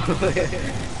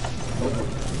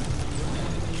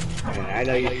 I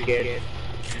know you're scared.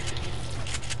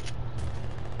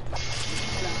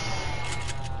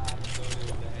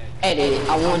 Edit,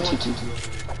 I want you to.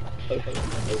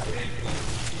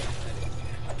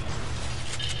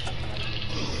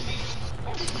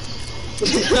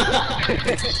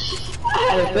 I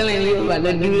had a feeling you were about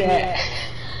to do that.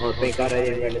 Oh, thank God I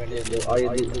didn't run it. All you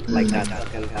do is like that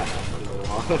kind of on the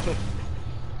wall.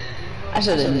 I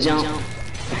should have jumped.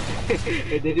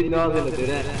 They didn't know I was gonna do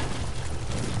that.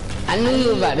 I knew you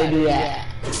were about to do that.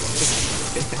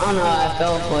 I don't know how I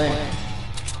fell for it.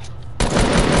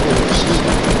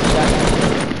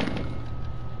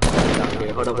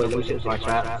 Okay, hold up, wait, let me shoot my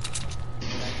trap.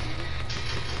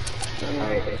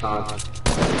 Alright, it's on.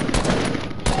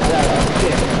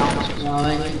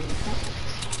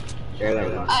 There they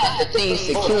go. I had the things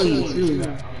to kill you too.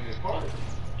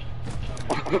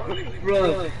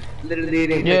 Bro, literally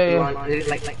didn't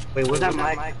like, wait, was that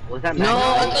Mike? Was that Mike? No,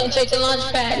 I couldn't take the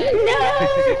launch pad.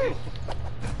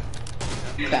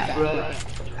 No!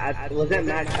 Bro, was that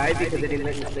Matt died because they didn't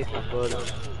let me place my foot on?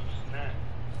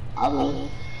 I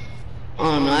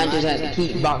don't know, I just had to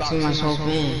keep boxing myself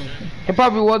in. It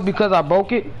probably was because I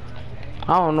broke it.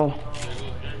 I don't know.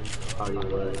 Probably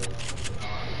was.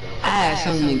 I had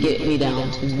something to get me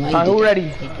down to. Alright, who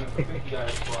ready?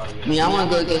 Me, I wanna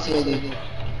go get you.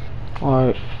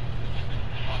 Alright.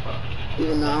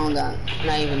 Even though I don't got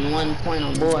not even 1 point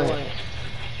on board.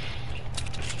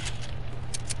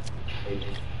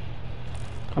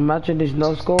 Imagine this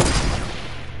no scope.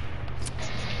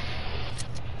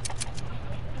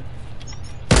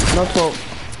 No scope.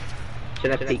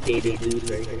 Should I take KD dude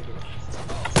right here?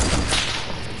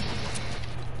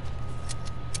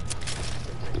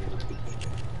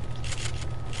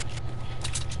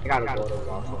 I gotta go to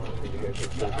also.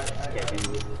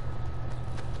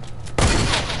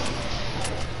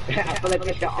 I feel like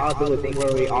we should all do a thing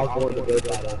where we all go in the good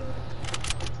side.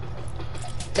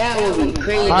 That would be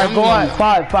crazy. Alright, go on.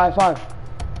 5.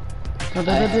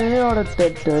 Alright,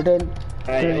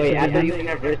 wait, after you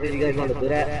have versus, you guys want to do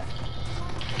that?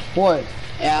 What?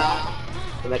 Yeah.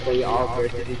 So, like, when we all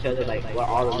versus each other, like, we're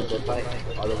all in the good fight?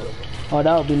 All of us? Oh,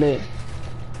 that would be lit.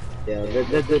 Yeah,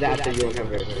 let's do that after you and her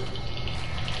versus.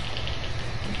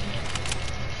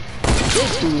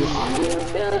 This dude.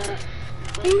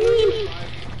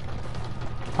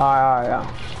 Alright,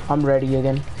 yeah. I'm ready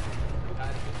again.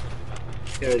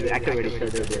 I can already tell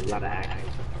there's a lot of action.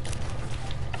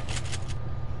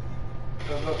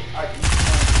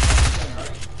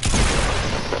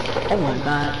 Oh my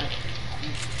god.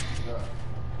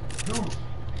 Dude.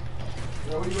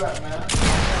 Yo, where you at, man?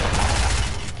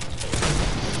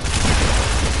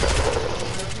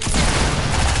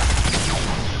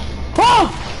 Oh!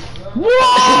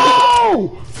 Whoa!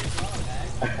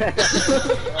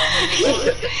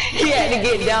 He had to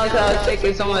get down so I was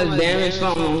taking so much damage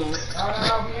from him.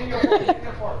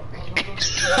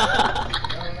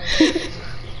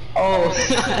 Oh.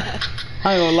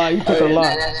 I ain't gonna lie, you took a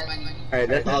lot. Alright,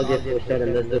 let's all get to a shot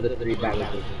and let's do the 3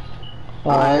 battles.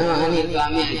 Alright, I need to buy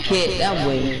me a kit that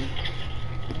way.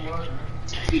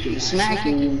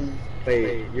 Smacking.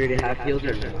 Wait, you already have heals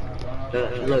or no?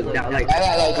 Look, down, like, I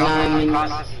got like 9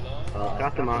 minutes.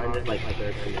 Cross the mountain, just like,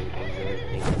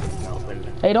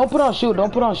 Hey, don't put on shoot,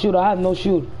 don't put on shoot. I have no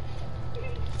shoot.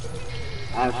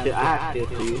 I have to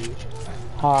for you.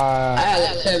 I had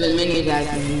like 7 minutes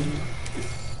actually.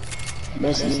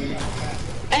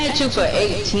 I had 2 for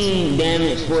 18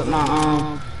 damage with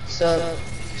my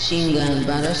submachine gun,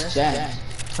 bro. That's jacked.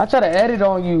 I try to edit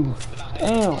on you.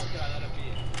 Damn.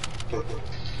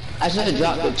 I should have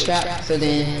dropped the trap so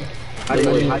then. How did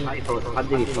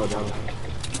he slow down?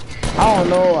 I don't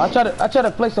know. I tried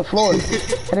to place the floor. And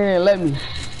it didn't let me.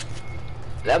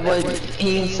 That boy,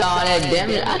 he saw that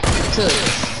damage. I took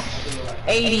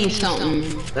 80 something.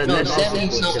 No,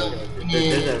 70 something.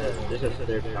 There's a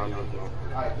third down.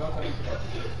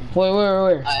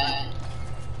 Wait.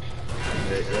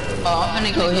 I'm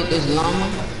gonna go hit this llama.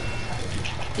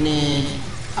 And then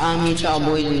I'll meet y'all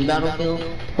boys in the battlefield.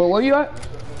 Wait, where you at?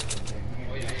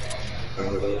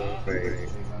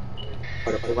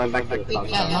 Going back to the clock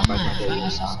tower.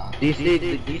 Do you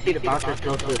see the bouncer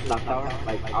close to the clock tower?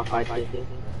 Like outside this thing?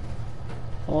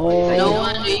 Oh. No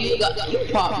wonder you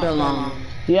popped the llama.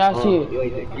 Yeah, I see it.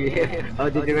 Oh,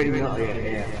 did you already know?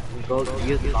 Yeah. Go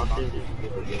use the bouncer.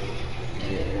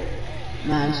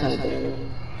 Nah, it's like that.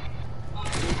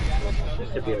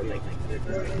 Just to be like.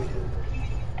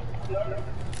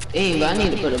 Hey, but I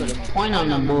need to put a point on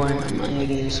the board. My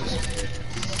idiots.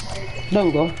 There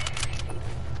we go.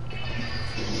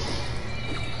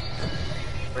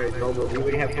 Alright, go, but we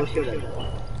already have full shield.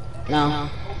 No.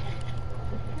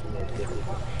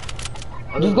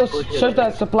 Just go search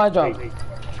that supply drop.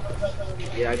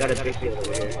 Yeah, I got a big shield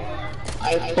over here.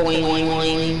 Boing.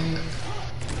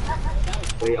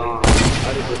 Wait,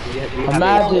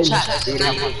 Imagine.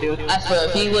 I swear,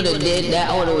 if he would have did that,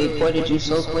 I would have reported you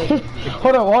so quick.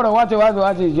 Hold on, watch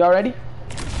it. Y'all ready?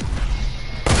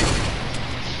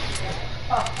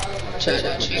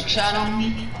 Trick shot on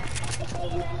me.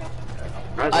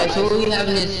 Alright, so where we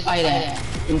having this fight at?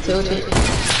 In Tilted?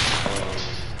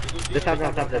 This time,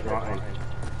 that's wrong.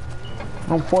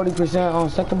 I'm 40% on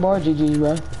second bar, GG,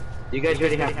 bro. You guys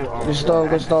already have to.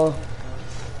 Go stall.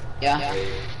 Yeah.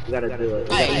 You gotta do it.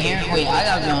 Wait, I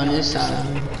gotta be on this side.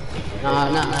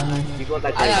 Nah. You go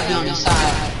like I gotta be on this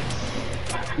side.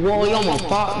 Whoa, you almost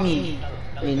popped me.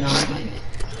 Wait, no.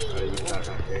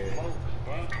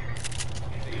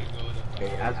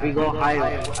 As we go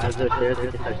higher, as the players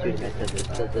start shooting at each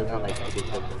other, it doesn't like to be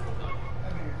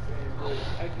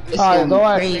Alright, go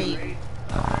ahead.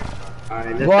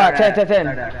 Alright, Go ahead, 10.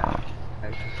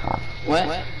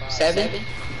 What? 7?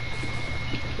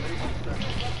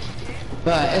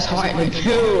 But it's hard to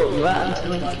do, bro.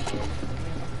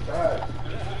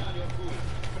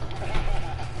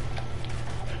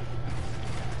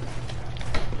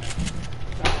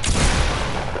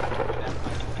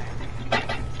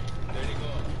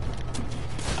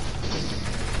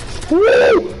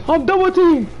 Woo! I'm double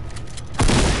team.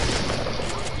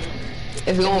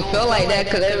 It's gonna feel like that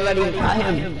because everybody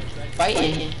out here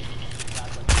fighting.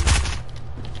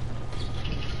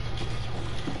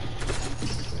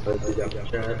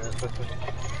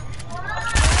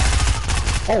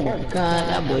 Oh my god,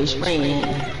 that boy's spraying.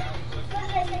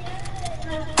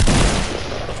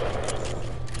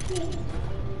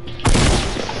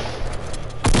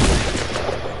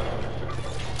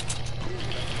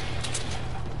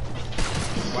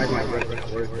 Why is my breath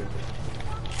not working?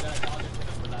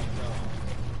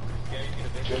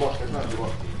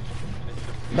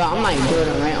 But I'm like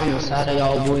building right on the side of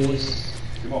y'all boys.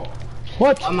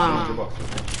 What? I'm out.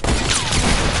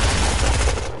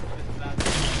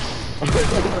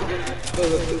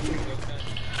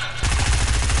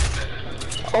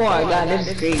 Oh my god, this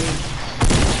is crazy.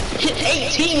 Hit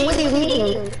 18, what do you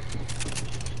mean?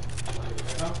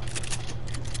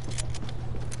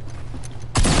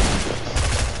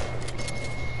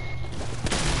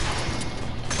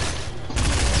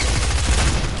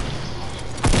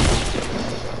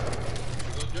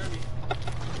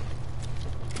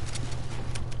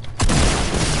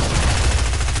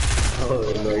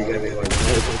 Oh no, you gotta make one.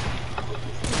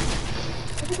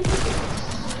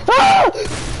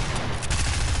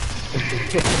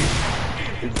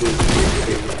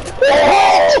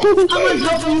 How much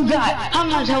health you got? How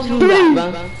much health you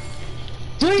got, bro?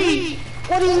 3?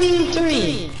 What do you mean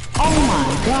 3? Oh my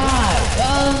god,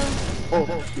 bro.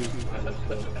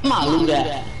 I'm gonna loot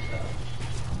that.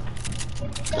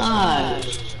 God.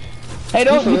 Hey,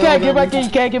 don't, you can't get back in, you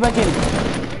can't get back in.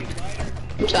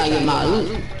 I'm trying to get my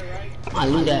loot. I'm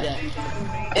gonna loot that.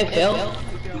 It fell.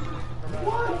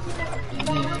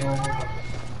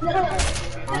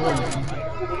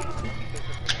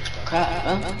 Crap,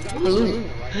 my loot.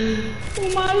 Oh,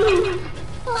 my loot.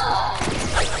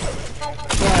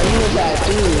 Yeah, you was at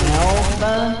 3 health, bro.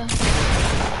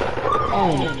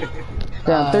 Oh.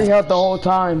 Damn, 3 health the whole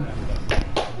time.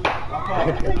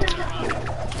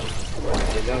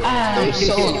 I'm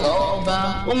so low,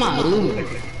 bro. What my loot?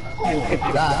 Oh my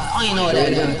god. I don't even know what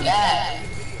that junk got.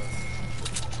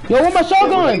 Yo, where my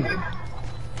shotgun?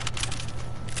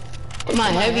 Where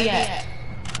my heavy at?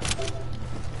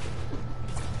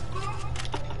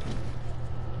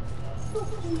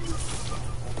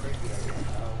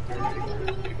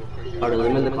 Alright,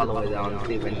 let me look all the way down and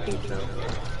see if anything fell.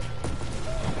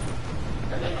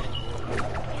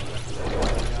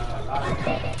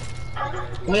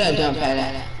 Where that jump pad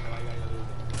at?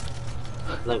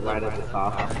 Look right at the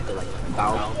top, to like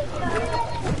south.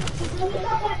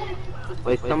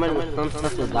 Wait, some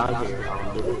stuff is down here.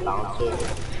 There's a bouncer.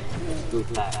 Blue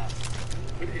tag.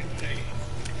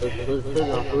 Who's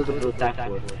the blue tag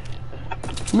for?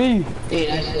 Me.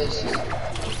 Yeah, that's just...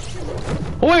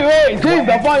 Wait, James,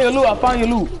 I found your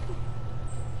loot,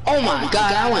 Oh my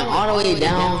god, I went all the way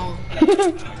down. I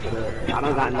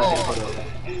don't got nothing for them.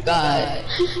 God.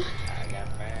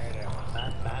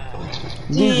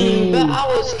 GG. But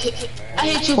I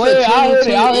hit you for Wait,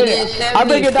 22 I'll hit it. and then I'll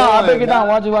break it 74, down.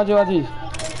 Watch it.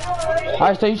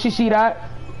 Alright, so you should see that.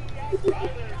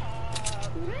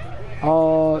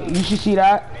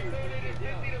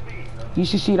 You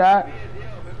should see that.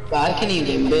 But I can't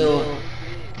even build.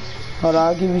 Hold on,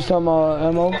 I'll give you some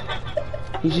ammo.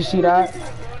 You should see that.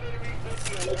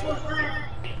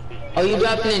 Oh, you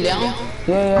dropping it down?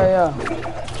 Yeah.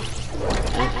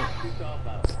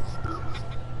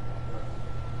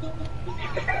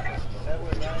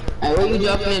 Alright, where you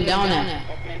dropping it down at?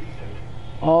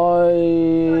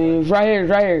 Right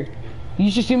here.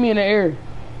 You should see me in the air.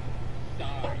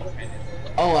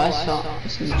 Oh, I saw.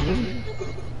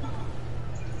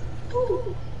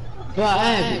 Bro,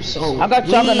 I have so. I got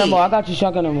you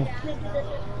shotgun ammo.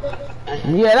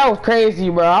 Yeah, that was crazy,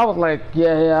 bro. I was like,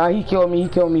 yeah, he killed me.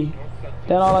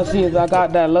 Then all I see is I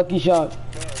got that lucky shot.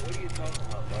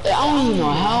 I don't even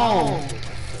know how.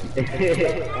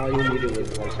 All you needed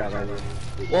was one shot right there.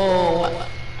 Whoa,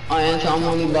 I'm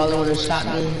only balling with a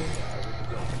shotgun.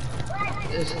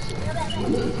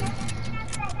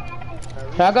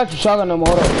 Hey, I got you shotgun ammo,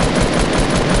 hold up.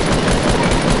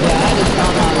 Yeah, I just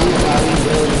found my loot while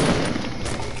rebuilding.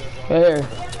 Right here.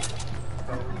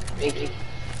 Thank you.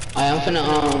 I'm finna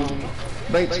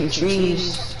break some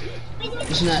trees.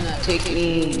 It's not taking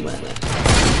me, but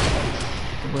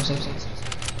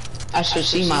I should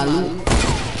see my loot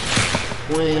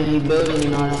when we building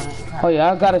and all that. Oh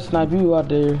yeah, I gotta snipe you out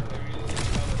there.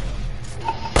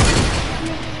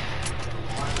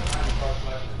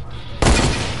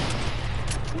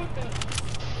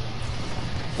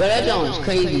 But that joint is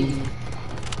crazy.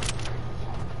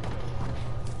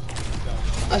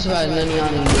 That's why none of y'all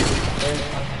didn't get it.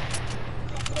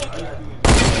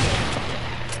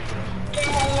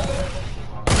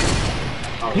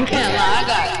 You can't lie, I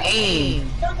got aim.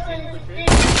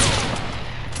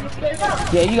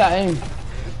 Yeah, you got aim.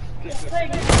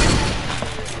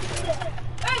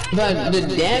 But the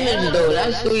damage though,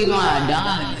 that's the reason why I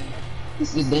died.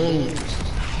 It's the damage.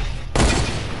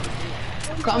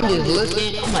 I'm just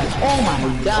looking, I'm like, oh my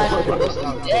god, I'm supposed to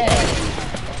be dead.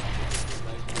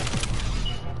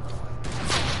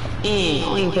 And I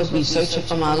ain't supposed to be searching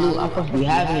for my loot, I'm supposed to be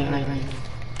having it right now.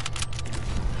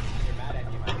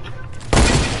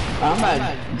 I'm about to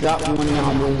drop one of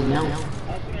y'all boys now.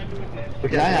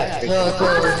 Because I got 12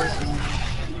 kills.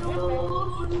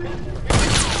 I'm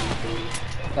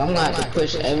gonna have to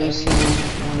push every single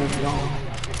one of y'all.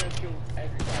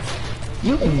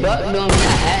 You bucked on me, I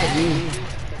had you.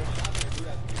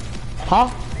 Huh?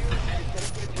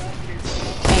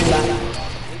 Ain't got it.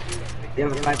 You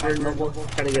have a sniper mobile?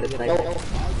 Try to get a sniper. Nope.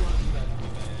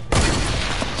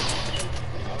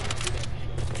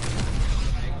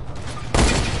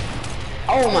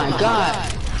 Oh my god.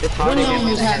 It's hard to You get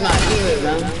almost had my ear,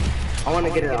 man. I want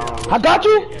to get it I got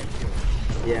you.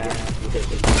 yeah.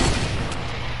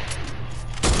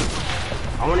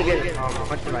 I want to get a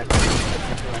bunch of rifles.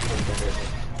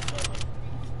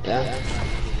 Yeah.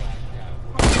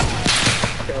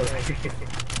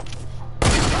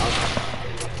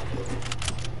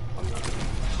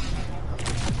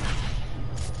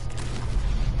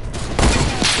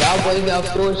 Y'all boys got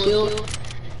full shield?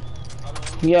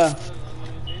 Yeah.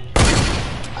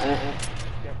 Alright,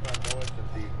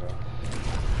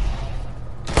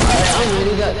 I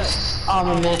really got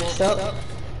armor maxed up.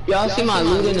 Y'all see my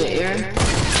loot in the air?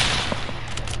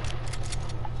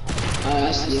 Alright,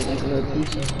 I see it like a little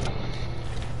piece.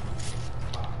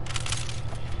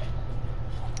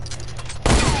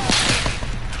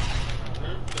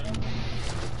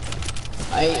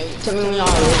 Alright, tell me when y'all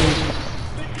are ready.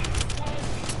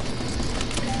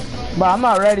 But I'm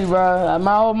not ready, bro.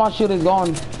 All my shit is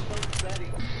gone.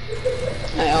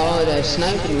 Hey, all that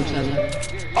sniping each other.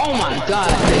 Oh my god,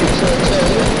 chill. You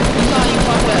saw you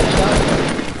pop that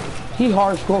shot? He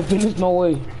hard scoping, there's no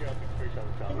way.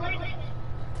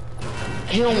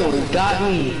 He almost got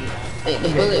me. Like, the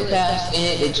bullet passed and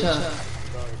hit the truck.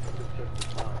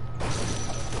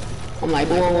 I'm like,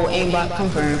 whoa, aimbot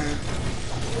confirmed.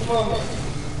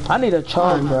 I need a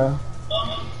chug, bro.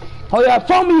 Oh yeah,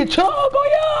 found me a chug, oh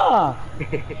yeah!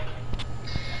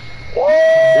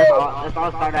 That's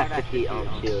all start at 50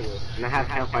 shields. And I have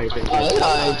campfires in Oh, it's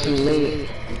already too late.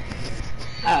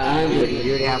 You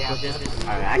already have something?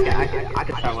 Alright, I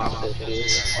can start off this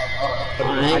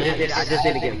shit. I just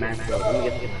need to get max though. Let me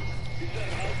get some.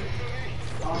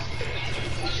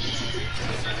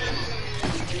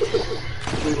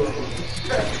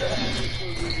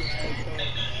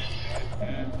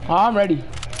 I'm ready.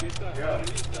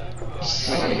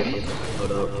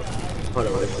 Hold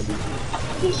up, wait for me.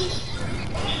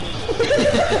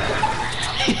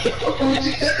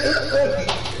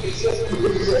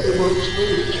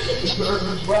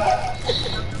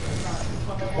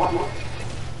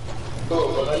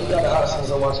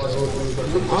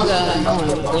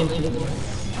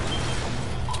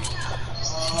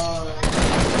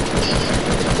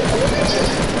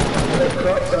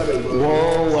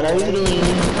 Whoa, what are you doing?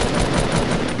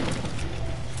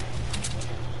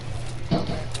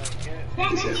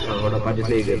 Hold up, I just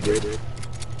need to get good.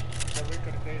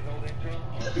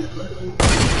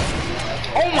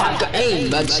 Oh my god, hey,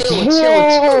 but chill.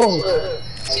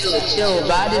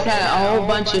 But I just had a whole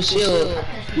bunch of shield.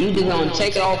 You just gonna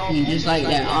take it off you just like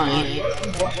that, alright?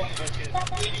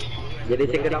 Did they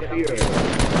take it off you or?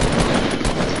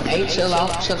 Hey, chill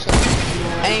out.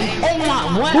 Hey, oh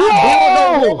my, what? I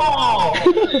built the wall.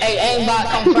 Hey, aimbot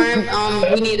confirmed.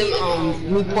 We need to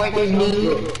report this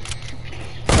need.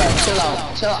 Chill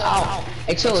out.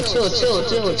 Hey, chill,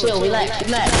 relax.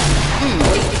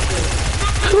 Wait.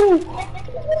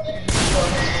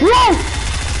 Whoa!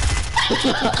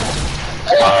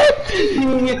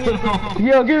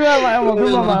 Yo, give me my ammo,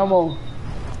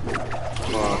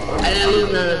 I didn't lose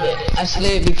none of it. I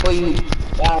slid before you.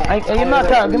 Hey, give my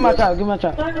trap. Oh my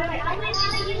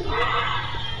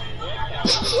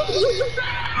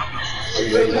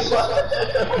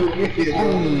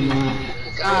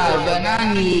god, but I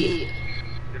need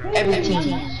everything.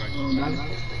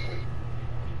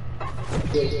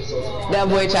 That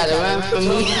boy tried to run from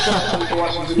me.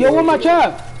 Yo, where my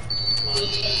trap?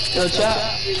 Yo, trap.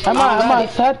 I'm a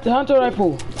hunter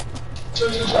rifle.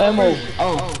 Ammo.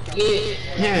 Oh, yeah.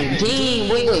 Here, Dean,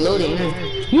 wait, you're loading here.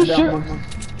 You sure?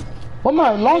 What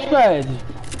my launch pad?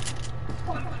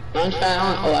 Launch pad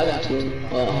on? Oh, I got you.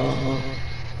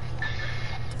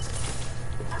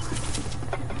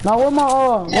 Now where my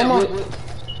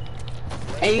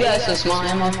Hey, you got some small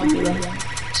ammo for me, though?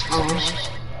 Small.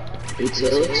 Hey,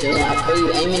 chill. I feel you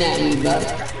aiming at me, bro.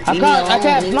 I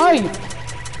can't snipe.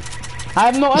 I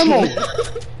have no ammo.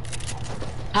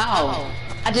 How?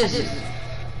 I just...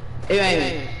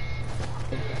 Here.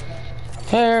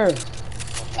 Here.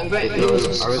 Are we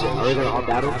gonna all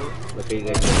battle? I'm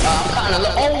kinda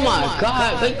oh my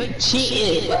god, baby,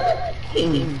 cheating.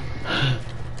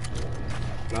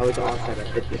 Now we can all try to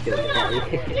 50 kills.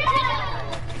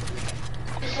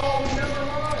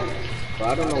 But I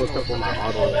don't know what's up with my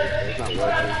auto. It's not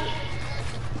working.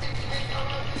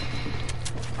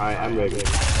 Alright, I'm ready.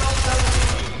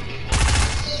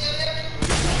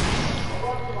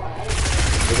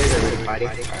 guys are really fighting?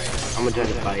 Alright, I'm gonna join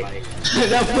the fight.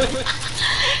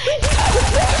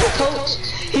 Coach,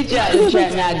 he tried to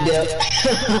trap me out there.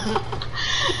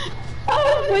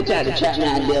 We tried to trap me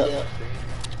out there.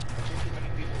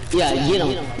 Yeah, get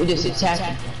him. We just attack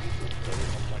him.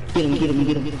 Get him, get him,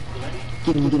 get him.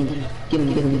 Get him, get him, get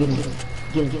him, get him, get him.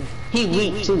 Get him. He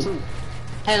weak too.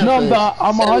 No,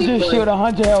 I'm 100 shield,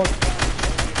 100 health.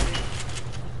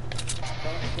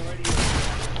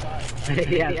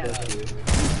 Yeah, that's true.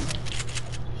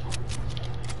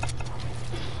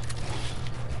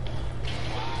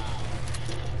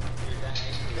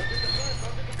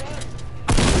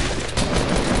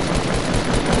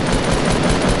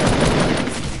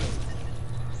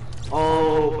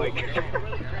 Oh my god.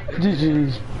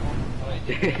 GG's.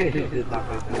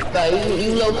 But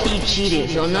you low-key cheated,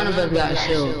 so none of us got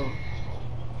shield.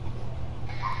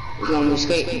 We're gonna be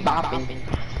straight bopping.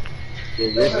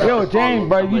 Yo, James,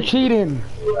 bro, you cheating.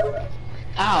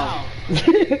 Ow.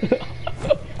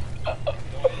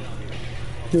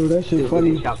 Yo, that shit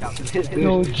funny.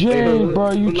 Yo, James,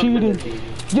 bro, you cheating.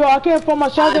 Yo, I can't find my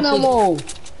shotgun ammo.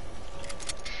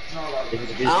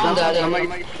 I don't got it.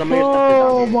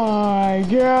 Oh my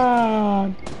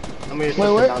god. Wait.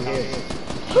 Wait.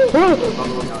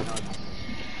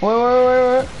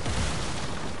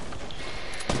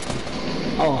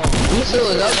 Oh, you still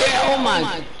was up there? Oh my.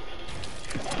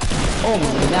 Oh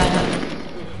my god.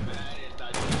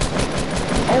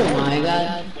 Oh my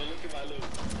god.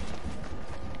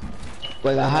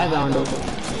 Boy got high ground though.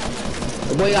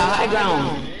 The boy got high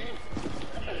ground.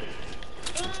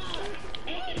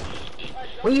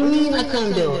 What do you mean I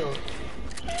couldn't do it?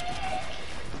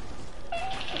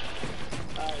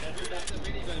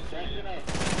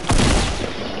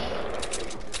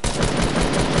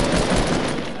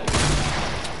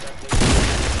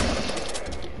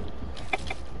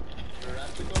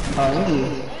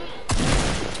 Oh,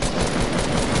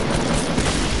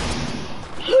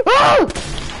 Oh!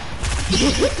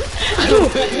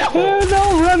 Hell no,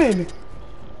 I'm running.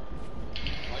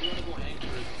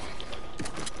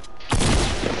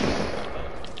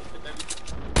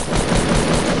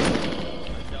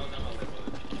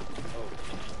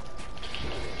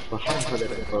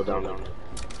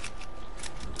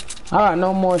 Alright,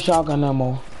 no more shotgun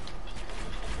ammo.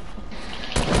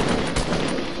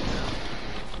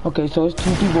 Okay, so it's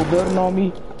 2 people building on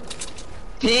me.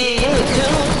 hey,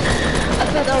 I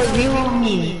thought that was you on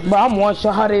me. But I'm one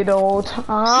shot the whole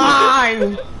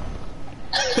time.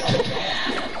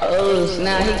 Oh, so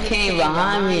now he came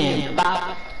behind me and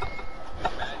bop.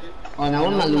 Oh, now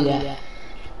where my loot at?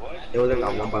 It was in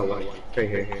 1 by 1. Right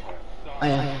here. Oh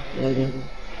yeah, there it is.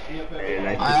 And I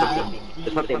think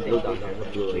there's something blue down there.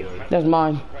 What's blue? That's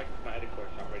mine.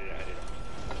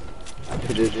 I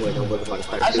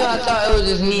thought it was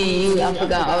just me and you. I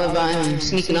forgot all about him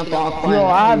sneaking up all quiet. Yo,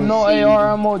 I have no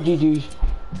AR ammo, GG's.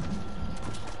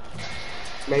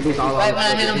 Maybe it's all Right when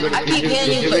I hit him, I keep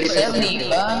hitting you for 70,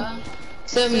 bro.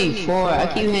 74. I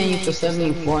keep hitting you for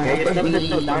 74. I'm supposed to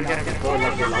be down here before,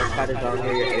 like your launch pad is down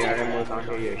here, your AR ammo is down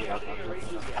here, your shotgun.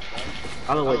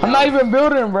 I don't know what I'm not even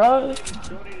building, bro.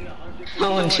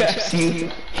 no one trusts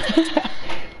you.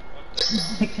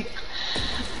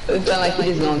 It felt like he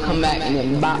just gonna come back and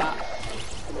then bop.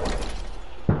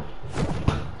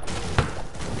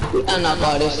 We gotta knock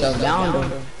all this stuff down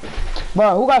though.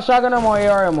 Bro, who got shotgun ammo or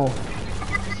AR ammo?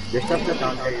 your stuff is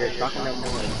down there, your shotgun ammo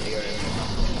and AR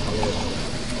ammo.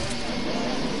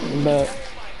 But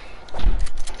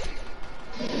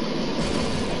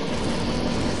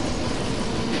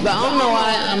But I don't know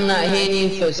why I'm not hitting you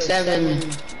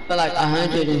for like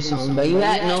 100 and something. But you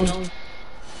had no.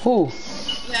 who?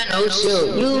 You had no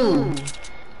shield. You.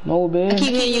 No, babe. I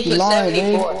keep hitting you for lying,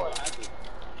 74.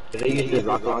 Did they use this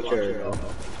rock launcher or no?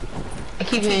 I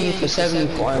keep hitting you for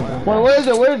 74, bro. Wait, where is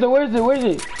it? Where is it? Where is it? Where is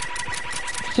it?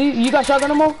 See, you got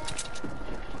shotgun ammo?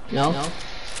 No.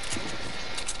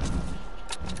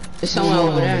 It's somewhere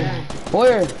over there.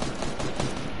 Where?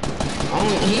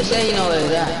 He said you know where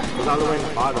it's at. It's all the way at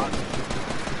the bottom.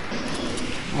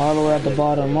 All the way at the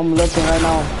bottom. I'm looking right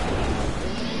now.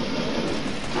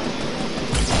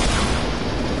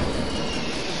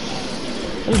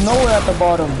 There's nowhere at the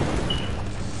bottom.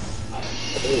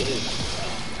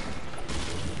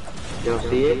 You don't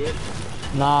see it?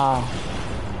 Nah.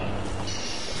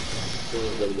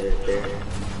 There.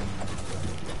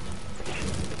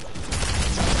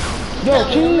 Yo,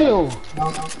 chill.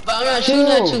 But I'm not shooting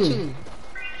at you.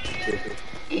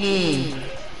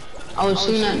 I was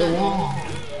shooting at the wall.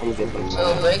 I'm gonna get some.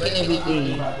 So breaking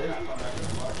everything.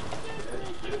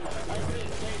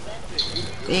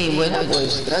 Dang, boy, that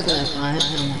boy's struggling to find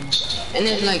him. And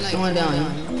it's like going down.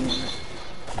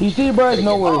 You see, bro, it's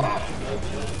nowhere.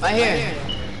 Right here.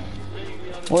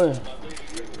 Where?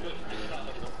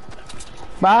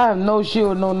 But I have no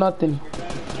shield, no nothing.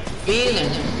 Me either.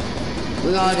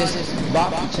 We all just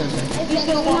bop each other.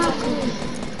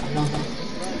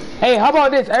 Hey, how about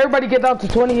this? Everybody get down to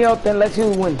 20 health and let's see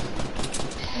who wins.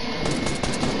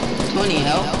 20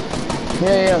 health?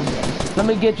 Yeah. Let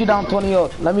me get you down 20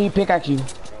 health. Let me pickaxe you.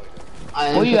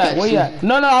 Right, Where you at? Where you at?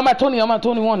 No, I'm at 20. I'm at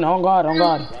 21. On God.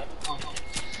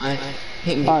 Alright,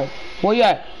 hit me. Alright. Where you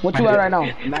at? What you at right now?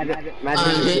 Imagine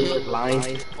he was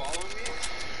lying.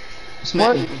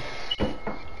 Smack me.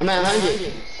 I'm at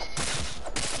 100.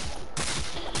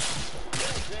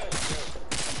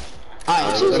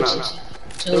 Alright,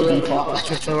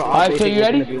 chill. Alright, so you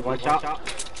ready? One shot.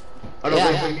 Oh, no,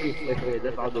 Yeah. wait,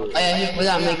 this I'll do it. Oh yeah, we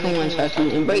gotta make him one shot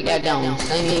and break that down.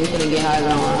 Same thing, gonna get high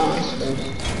ground.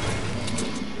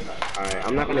 Alright,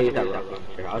 I'm not gonna use that rock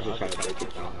launcher. I'll just try to break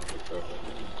it down.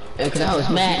 Yeah, cause that was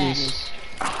madness.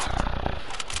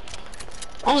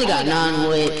 Only got 9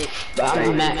 wood, but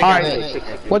I'm mad. Alright,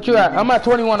 what you at? I'm at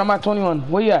 21. I'm at 21.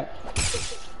 Where you at?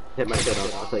 Hit my shit on.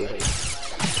 I'll tell you.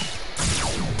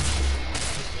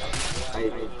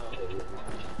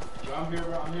 I'm here,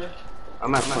 bro. I'm here.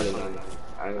 I'm at 29.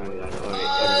 I don't know.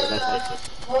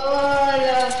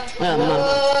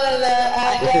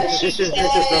 This is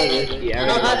not risky. I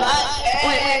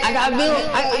got build.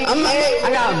 I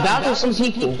got battle some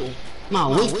people. My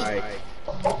weak. Alright.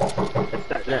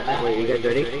 Wait, you guys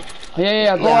ready?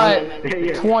 Yeah. Go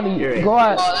at 20. Go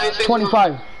at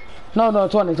 25. No,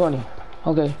 20.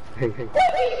 Okay.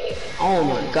 Oh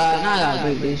my god, now I gotta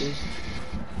break this.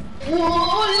 Come on,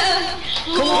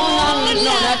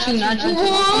 no, not you. Come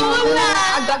on,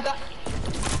 I got.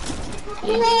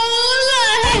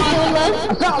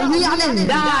 God, me, I didn't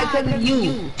die because of you.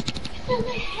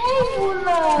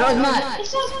 No, it's not.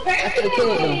 I could have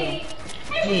killed him.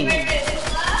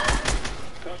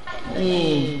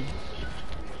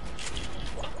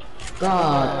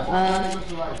 God.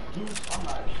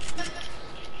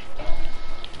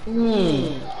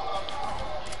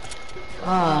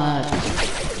 God.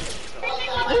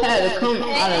 I had to come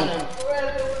out of.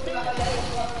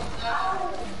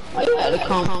 I had to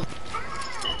come.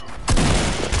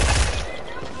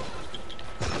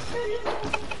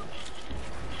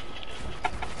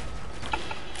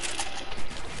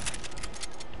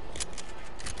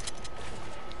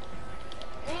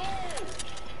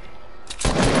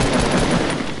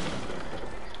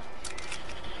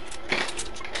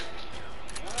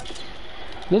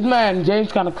 This man,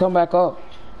 James, kind of come back up.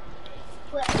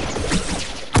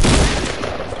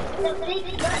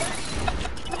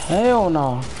 Hell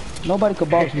no. Nobody could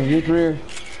box me. His rear.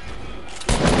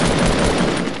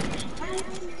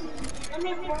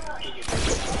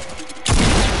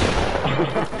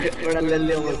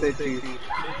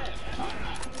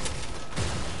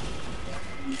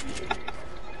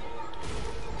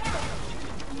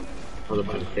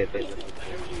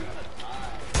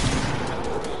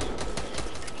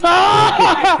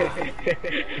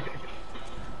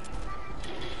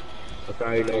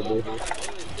 Sorry, no, bro.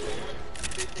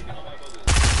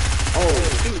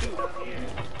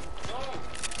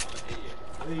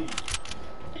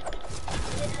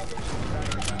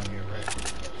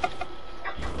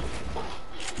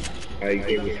 Alright, you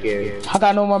getting me scared. I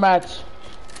got no more match.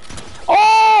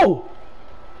 Oh!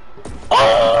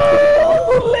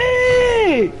 Oh!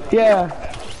 Lee! Yeah.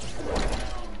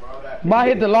 But I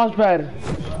hit the launch pad.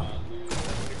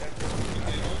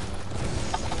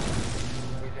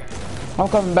 I'm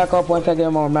coming back up once I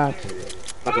get more match.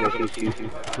 I'm not gonna shoot you.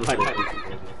 I'm not gonna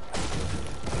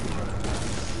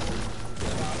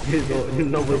shoot you. You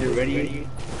know when you're ready.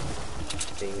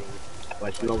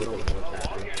 Watch, you know when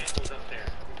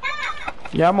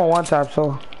Yeah, I'm on one tap,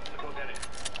 so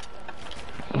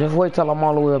just wait till I'm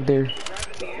all the way up there.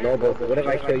 no, but what if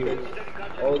I kill you?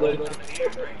 Oh, look.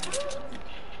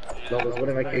 No, but what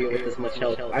if I kill you with this much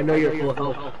health? I know you're full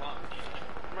health.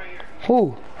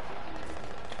 Who?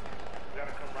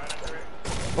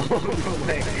 Oh, no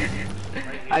way.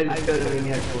 I just killed him when he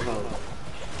had full health.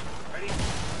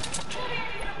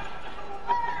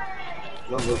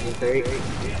 No, but it's 30.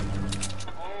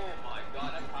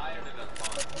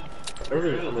 Where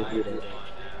is it coming through there?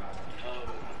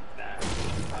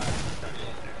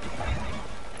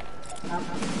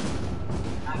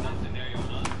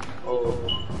 Oh.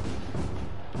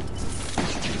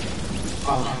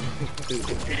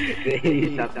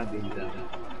 He shot that thing down.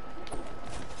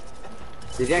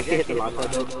 Did you actually hit the last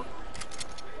one though?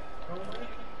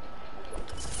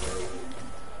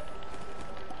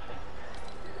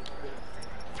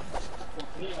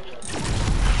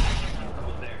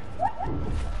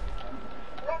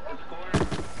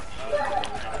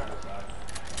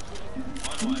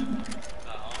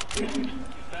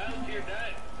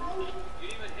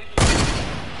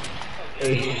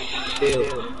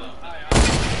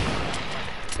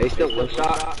 one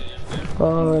shot?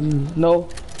 No.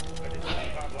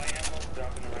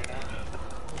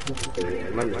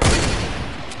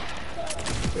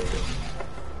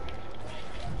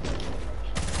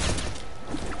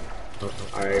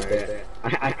 Alright, bet.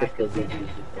 I can still do this.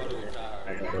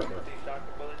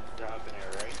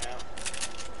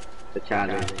 The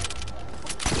challenge.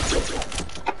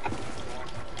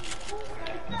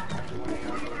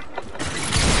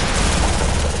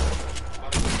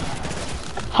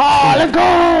 Ha! Let's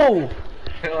go!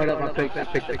 Hold up, I picked the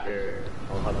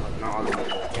oh, hold on. Not all of them.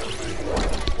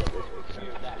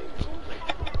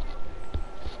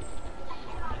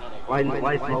 Why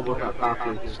is mobile not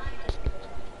talking?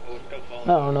 I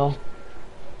don't know.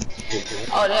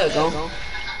 Oh, there we go.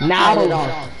 Naru.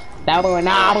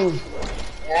 Naru.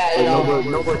 Yeah,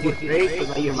 Noble, you straight, so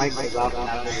now your mic goes off.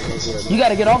 You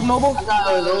gotta get off, Noble?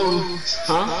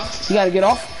 Huh? You gotta get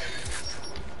off?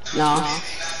 No.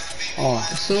 Oh.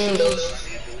 Soon though.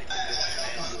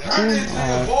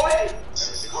 Boy,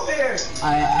 come here.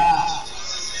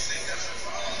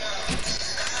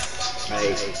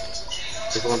 Hey,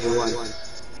 this 1v1.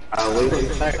 Wait for the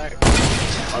start.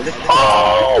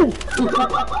 Oh!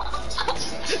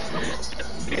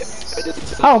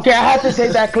 I don't care. I have to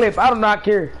take that clip. I do not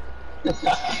care. You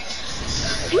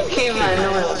came out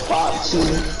knowing pop too.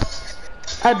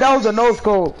 That was a no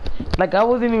scope. Like I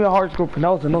wasn't even hard scoping. That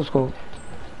was a no scope.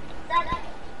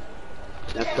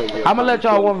 I'm gonna let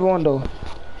y'all 1v1 though.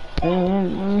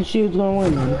 And she was gonna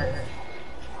win, man.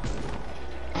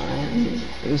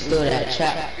 We still that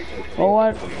chat. Oh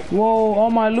what? Whoa! Oh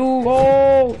my loot!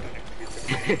 Oh!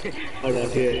 Hold on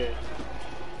here.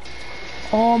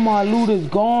 Oh my loot is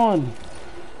gone.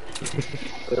 I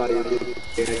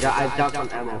dropped some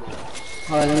ammo.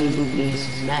 Oh, let me do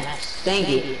this match. Dang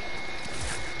it.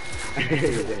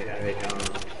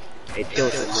 It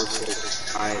kills them.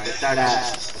 Alright, let's start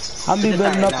at. I'm be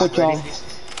building up with y'all.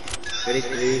 Ready?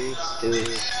 3, 2,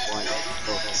 1,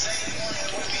 go.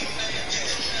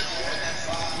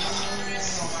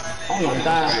 Oh my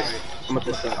god. I'm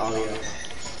gonna start all of you.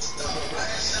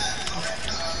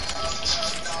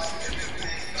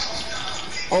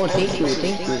 Oh, thank you,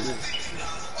 thank you.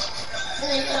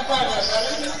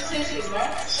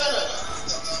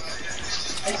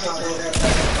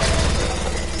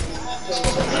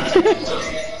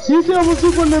 You see I'm a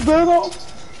super libero?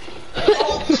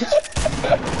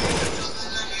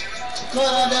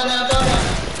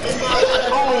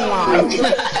 Oh my.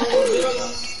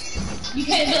 You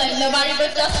can't be like nobody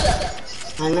but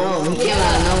yourself. I know, he came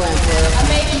out of nowhere, bro. I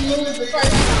made you lose the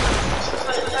first time.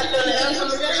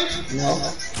 No.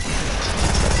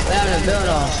 We're having a build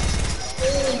off.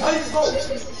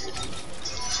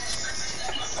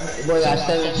 Boy got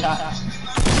 7 shots.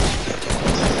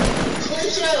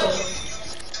 Good show.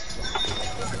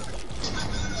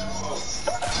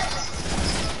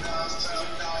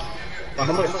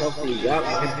 How much health do you got,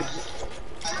 man?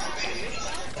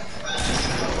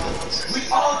 We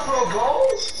all throw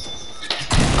goals?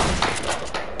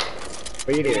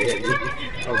 What you doing?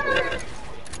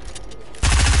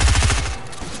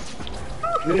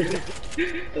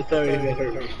 Oh, sorry,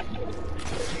 man.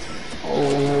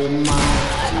 Oh my.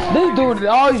 This dude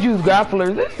always use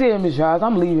grapplers. Let's see him in shots.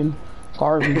 I'm leaving.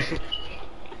 Garbage.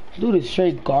 Dude is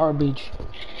straight garbage.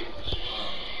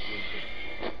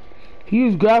 He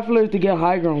use grapplers to get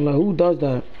high ground. Like who does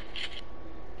that?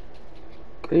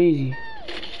 Crazy.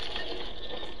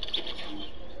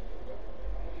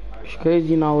 It's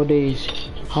crazy nowadays.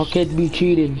 How kids be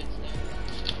cheating?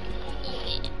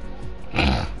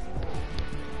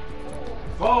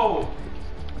 Go!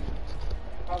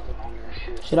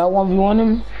 Should I 1v1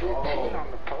 him? Come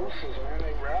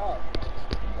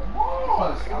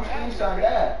on, I'm screenshotting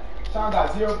that. Sean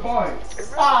got 0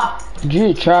 points. Ah!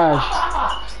 G trash.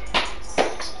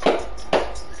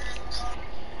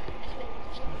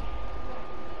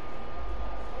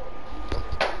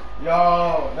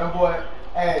 Yo, them boy,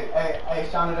 hey,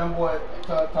 Sean, them boy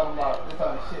talking about, they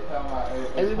talking shit, talking about, hey,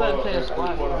 Everybody play a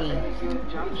squad with me.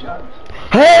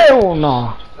 Hell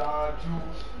no. Sean,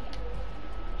 Juice,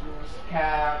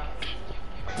 Cam.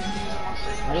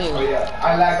 Really? Oh yeah, I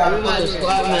Everybody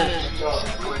squad match.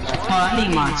 Oh, I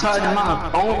need my charger, my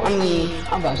phone.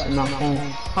 I'm about to say my phone.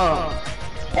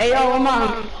 Hey yo, where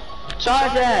my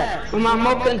charger? Where my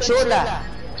remote controller?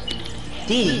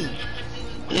 D.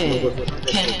 Yeah.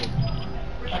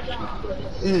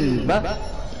 Bro.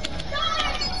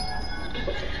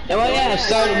 Yeah, well, yeah,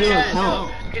 start a new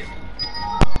account.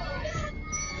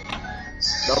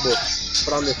 Double.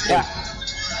 Put on this skin. Yeah.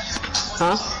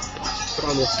 Huh? Put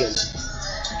on this skin.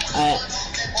 Alright.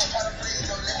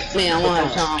 Man, I won't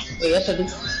have time. Wait, yes I do.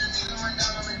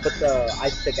 put the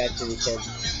ice pick actually can.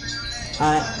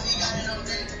 Alright.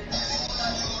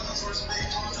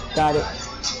 Got it.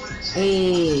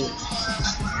 Hey.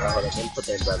 Hold on, let me put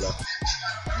the umbrella.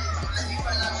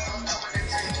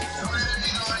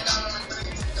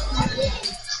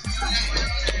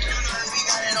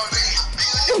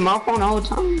 My phone the whole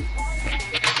time.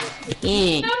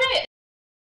 Yeah.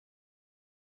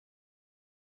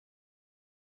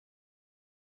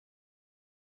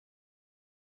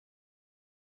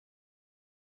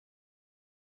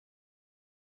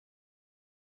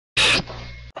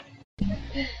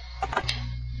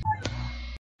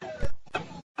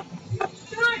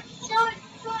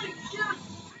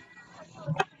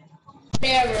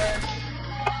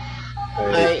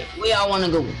 Alright, where y'all wanna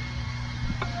go?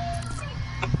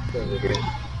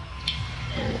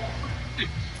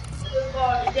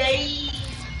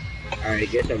 Alright,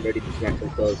 guess I'm ready to smack some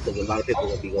clothes because a lot of people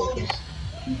will be going.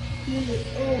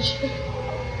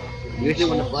 Usually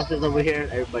when the bus is over here,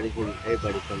 everybody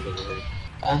comes over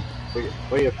here.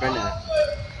 Where your friend at?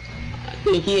 I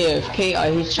think he AFK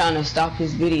or he's trying to stop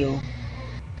his video.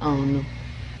 I don't know.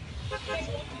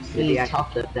 He actually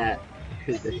said that.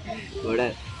 Or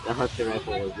that the Hunter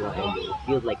rifle was not ending. It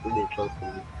feels like really close to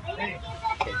me.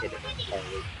 Can't hit it.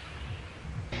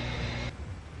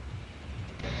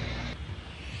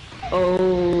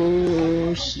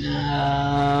 Oh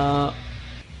snap.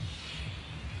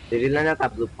 Did you learn out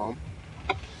that blue palm?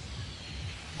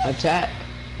 Attack.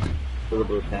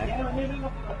 Blue attack.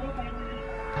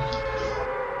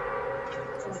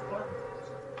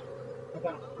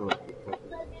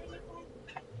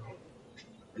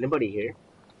 Anybody here?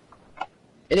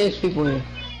 It is people here.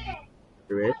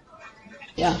 There is?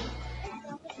 Yeah.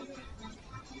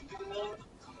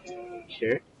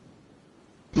 Sure?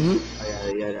 Mm-hmm.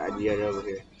 Oh yeah, they're over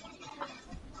here.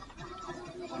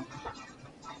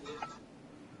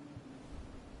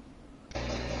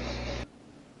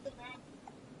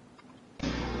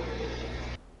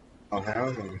 Oh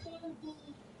hell no.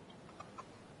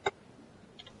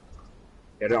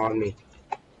 Get it on me.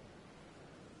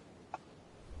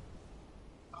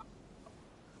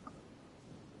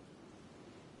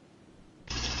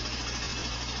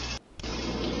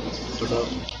 What's up?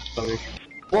 Sorry.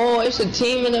 Whoa, it's a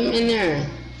team of them in there.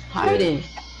 Hiding.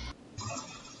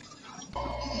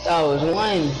 That was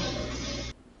one.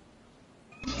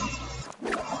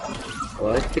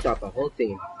 Well, let's pick out the whole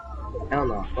team. Hell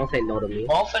no. Don't say no to me.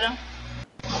 Both of them?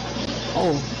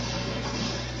 Oh.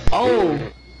 Oh.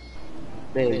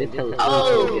 Man, just tell us.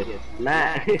 Oh.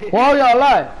 Matt. Why y'all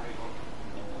at?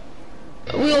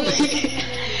 We over here.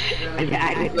 I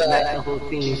just smacked the whole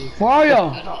team. Why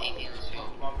y'all?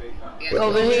 We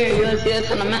over here. You don't see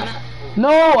us on the map? No,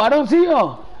 I don't see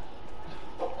y'all.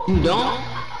 You don't?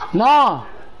 Nah.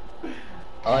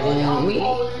 Oh, then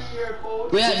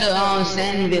we at the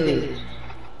Sand Village.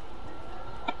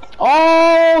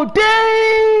 Oh,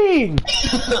 dang!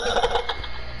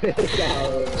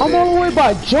 I'm all the way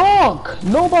by junk.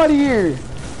 Nobody here.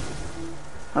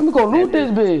 Let me go loot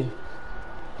this bitch.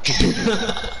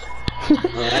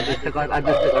 I just took out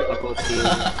the whole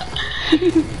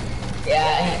team.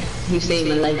 Yeah, he saved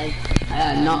my life.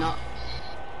 No.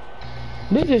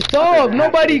 This is tough.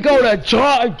 Nobody go to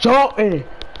junk.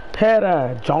 Head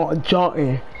junk.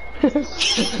 Look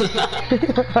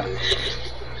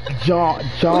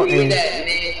at that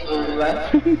man,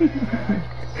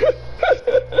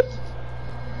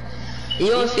 You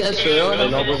don't see us for real?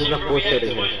 No, but there's a force in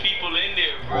Too much people in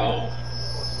there, bro.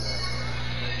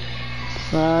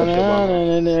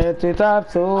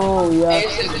 Top two, yeah.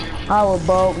 I was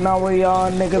broke, now we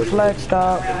on nigga flexed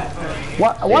up.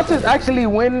 What's this actually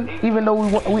win? Even though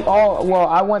we all, well,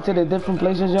 I went to the different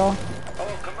places, y'all.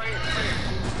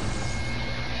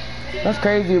 That's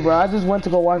crazy, bro. I just went to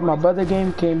go watch my brother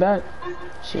game, came back.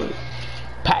 Shit.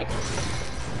 Packed.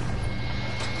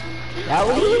 That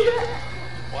was you?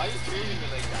 Why you treating me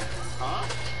like that? Huh?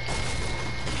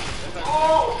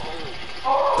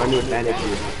 I need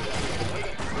management.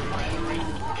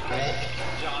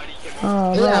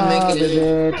 Oh, Yeah, make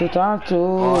it. to talk to,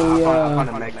 I yeah. found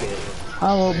a mech kit.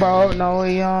 I was broke, now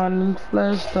we on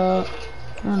flexed up.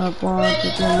 And up on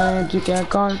chicken land, you can't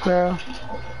conquer.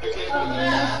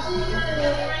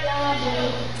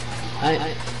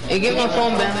 Hey, get my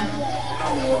phone back.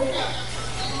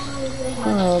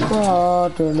 Oh,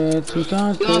 God, to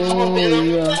talk to,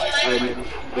 yeah.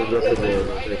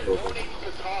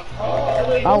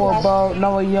 I was broke,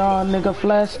 now a young nigga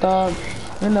flexed up.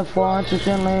 In the foreign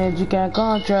chicken land, you can't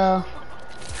control.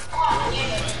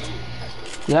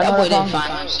 Yeah, That boy didn't song?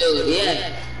 find no shoes, yeah.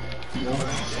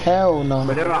 Hell no.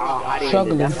 But they're all hiding.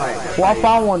 Struggling. That's why. Well, I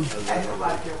found one.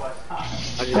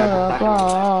 I just got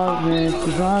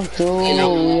the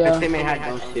Yeah. This teammate had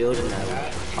no shield and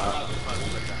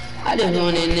I just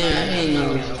went in there. I didn't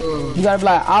know it was cool. You gotta be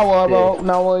like, I was, bro.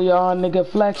 Now where y'all nigga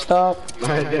flexed up.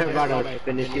 they're about to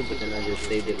finish you, but then I just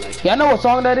saved it like. Y'all know what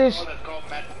song that is?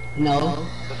 No.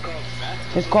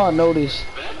 It's called Notice.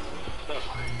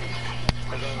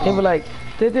 They be like,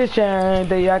 did this change?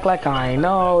 They act like I ain't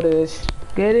noticed.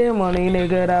 Getting money,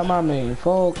 nigga, that my main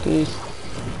focus.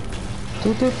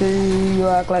 2 to 3, you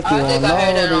act like you I think I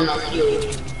heard that on the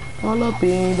noticed. radio. All up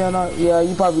in, yeah,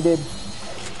 you probably did.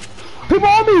 People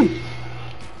on me!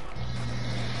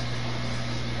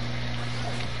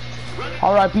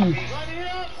 R.I.P.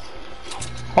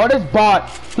 Oh, this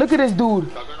bot. Look at this dude.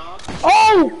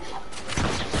 Oh!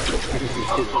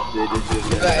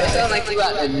 Bro, it sounds like you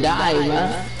about to die,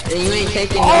 man. And you ain't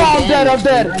taking no I'm dead, damage. I'm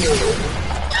dead.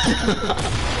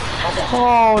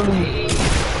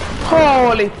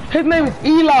 Holy. His name is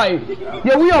Eli.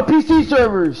 Yeah, we on PC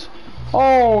servers.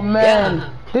 Oh, man. Yeah.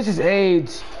 This is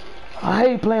AIDS. I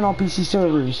hate playing on PC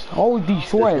servers. Always these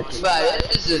sweats. Bro,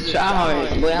 this is a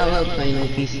tryhard. Boy, I love playing on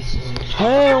PC.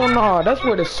 Hell no. That's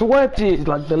where the sweat is.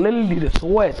 Like, literally the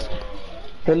sweat.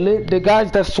 The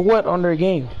guys that sweat on their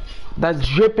game. That's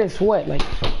dripping sweat. Like,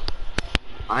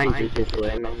 I ain't just this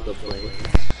way, I'm not still playing.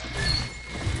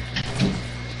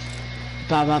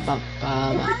 Ba ba ba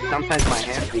ba ba. Sometimes my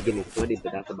hands be getting sweaty,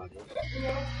 but that's about it.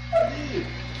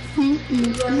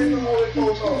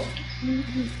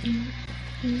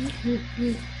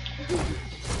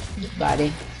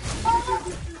 Body.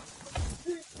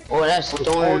 Oh, that's Oh,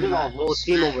 Storm. there's a whole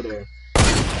team over there.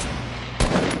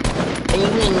 Are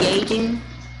you engaging?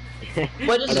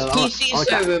 What is this Oh, PC oh,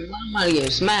 server? I'm about to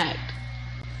get smacked.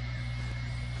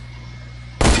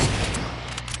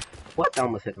 What? I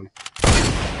almost hit him.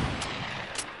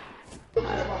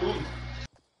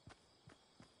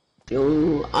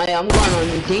 Yo, I'm going on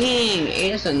the dang.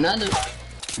 It's another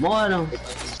more of them.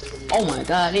 Oh my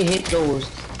god, they hit those.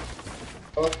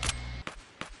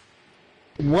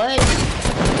 What?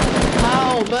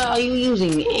 How, bro? Are you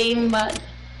using aimbot?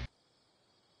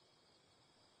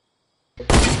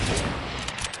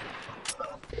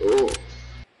 Oh.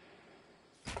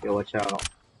 Yo, watch out.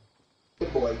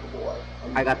 Good boy.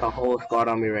 I got the whole squad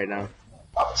on me right now.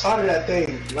 I'm tired of that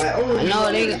thing. Like, oh, I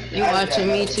know they watching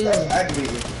me too.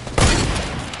 Aggravating.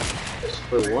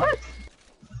 Wait, what?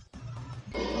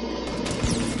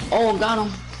 Oh, got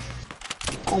him.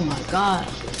 Oh my god.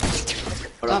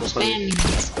 Stop standing.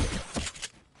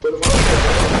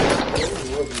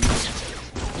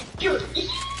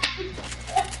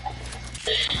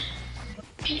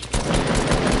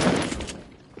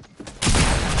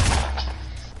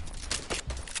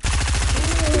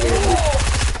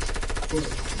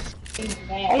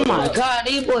 Oh my god,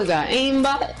 these boys got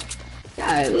aimbot.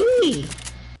 Golly.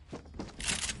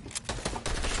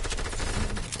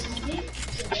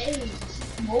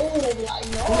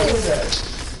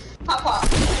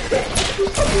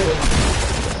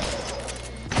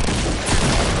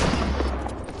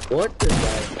 What is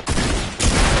that?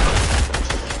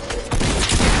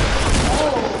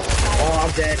 Oh,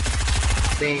 I'm dead.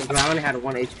 Dang, bro, I only had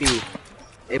 1 HP.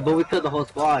 Hey, but we killed the whole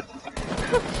squad.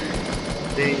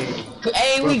 Dang.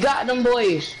 Hey, we got them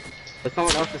boys. But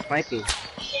someone else is sniping.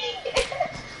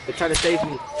 They're trying to save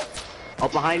me. Oh,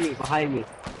 behind me.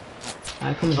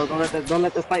 Alright, come Oh, on. don't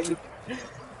let the snipe me.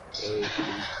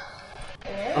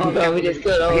 Oh, bro, we just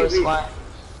killed the whole squad.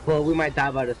 Well, we might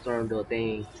die by the storm though,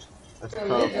 dang. That's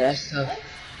tough. That's tough.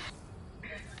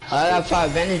 I got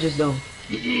 5 bandages though.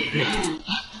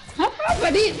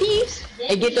 But these.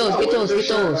 Hey, get those. I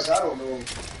don't know.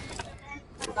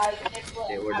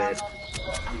 Yeah, we're dead.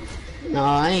 No,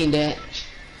 I ain't dead.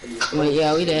 Wait,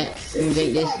 yeah, we dead. Let me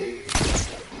take this.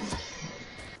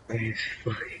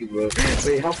 Fucking bro.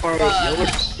 Wait, how far away?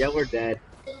 Yeah, we're dead.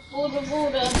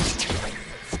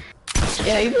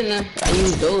 Yeah, even if I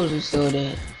use those, I'm still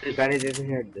dead. There's bandages in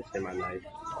here. This in my life.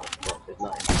 Oh, there's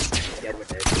nothing. Yeah, we're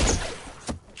dead.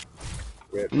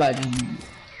 Rip. But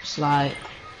slide.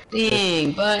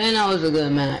 Dang, but and that was a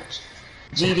good match.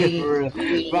 GD.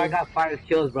 Bro, I got 5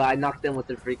 kills, bro. I knocked them with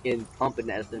the freaking pump in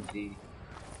the SMG.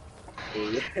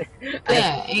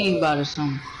 Yeah, aimbot or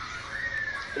something.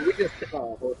 We just took a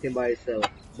whole team by itself.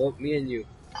 Both me and you.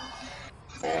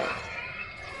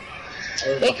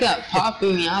 They kept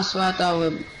popping me. I swear I thought we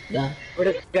were done. Bro,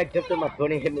 this guy jumped in my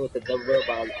building, hit me with the double barrel,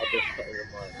 but I just cut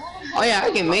him on. Oh yeah,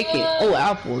 I can make it. Oh,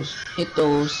 apples. Hit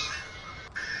those.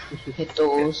 Hit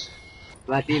those.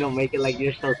 Latino, make it like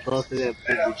you're so close to them.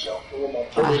 Oh,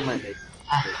 my leg.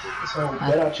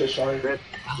 Get out your sorry. Rip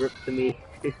to me.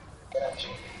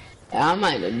 I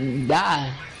might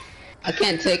die. I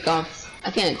can't take off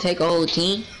I can't take a whole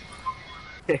team.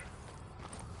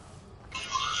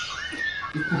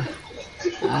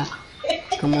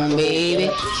 Come on, baby.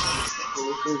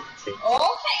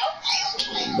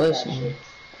 Bushing.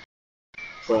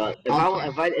 Bro,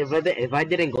 if I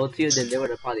didn't go to you, then they would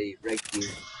have probably wrecked you.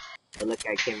 But look,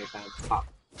 I came in time. Pop.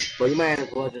 But you might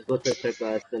as well just go to the circle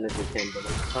as soon as you can. But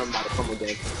I'm about to come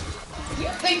again. You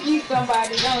think you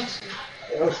somebody, don't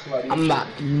you? I'm about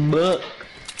to book.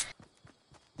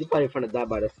 You probably finna die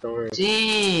by the storm.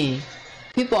 Dang.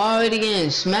 People already getting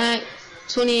smacked.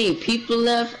 28 people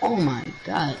left. Oh my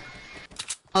god.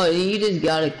 Oh, you just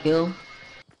got a kill.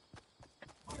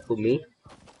 Who, me?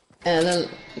 And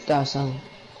look, you got some.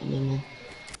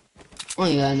 Oh,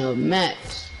 you got no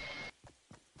max.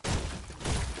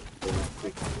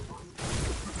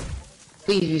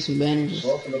 Please use some bandages.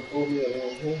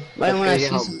 Right when I see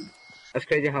some. That's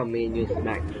crazy how me and you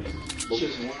smacked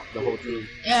the whole team.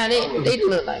 Yeah, they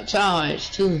look like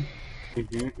charge too.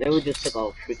 They would just took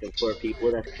out freaking 4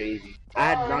 people. That's crazy. I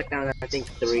had knocked down I think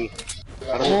 3.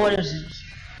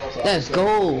 Let's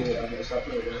go.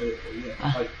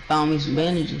 I found me some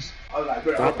bandages.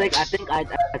 So I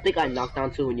think I knocked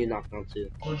down 2 when you knocked down 2.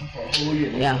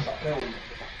 Yeah.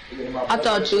 I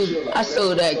thought I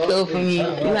saw that kill from you.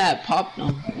 You had popped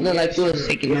them. Looked like you was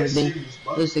taking no damage.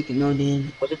 You was taking no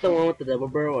damage. Was it the one with the double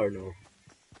barrel or no?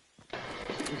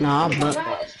 Nah, but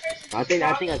I think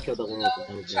I killed the one with the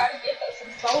double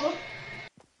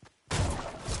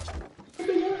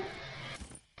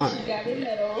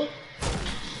barrel.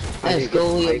 Let's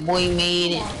go, your boy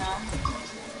made it.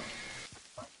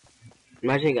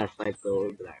 Imagine you got sniped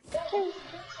though.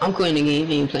 I'm quitting the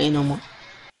game, ain't playing no more.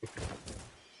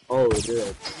 Oh,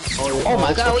 dude. Oh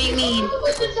my god, what you mean?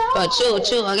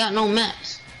 Chill, I got no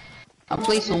maps. I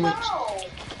play so much.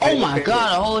 Oh my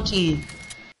god, a whole team.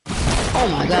 Oh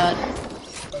my god.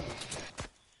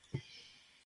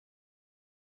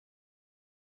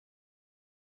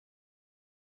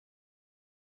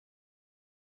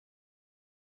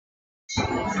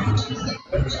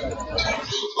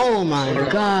 Oh my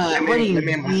god, what do you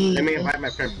mean? Let me invite my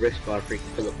friend Briscoe to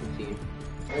fill up the team.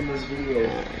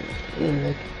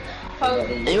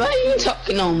 Hey, why are you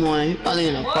talking no more? You probably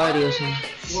in a party or something.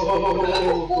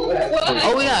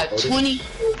 Oh, we got 20?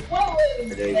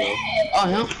 There you go. Oh,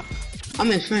 no. I'm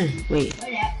his friend. Wait.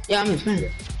 Yeah, I'm his friend.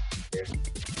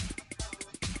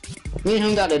 Me and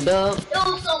him got a dub.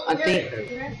 I think.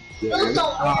 It was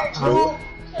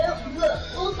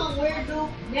so weird, dude.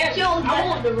 She was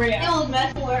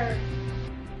messing with her.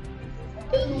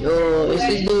 Yo, is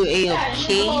this dude AFK?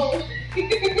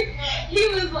 He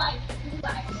was like,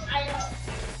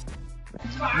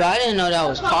 But I didn't know that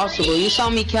was possible. You saw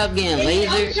me kept getting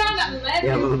lasered.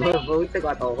 Yeah, but we took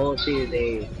out the whole team,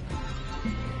 they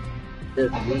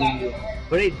just leave.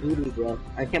 But they doo-doo, bro.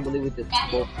 I can't believe we just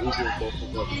both of us.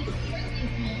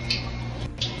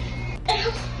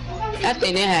 I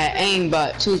think they had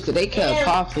aimbot too, cause they kept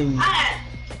popping me.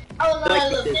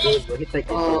 He took it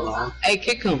so long. Hey,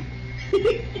 kick him.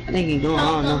 I think he's going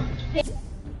on now.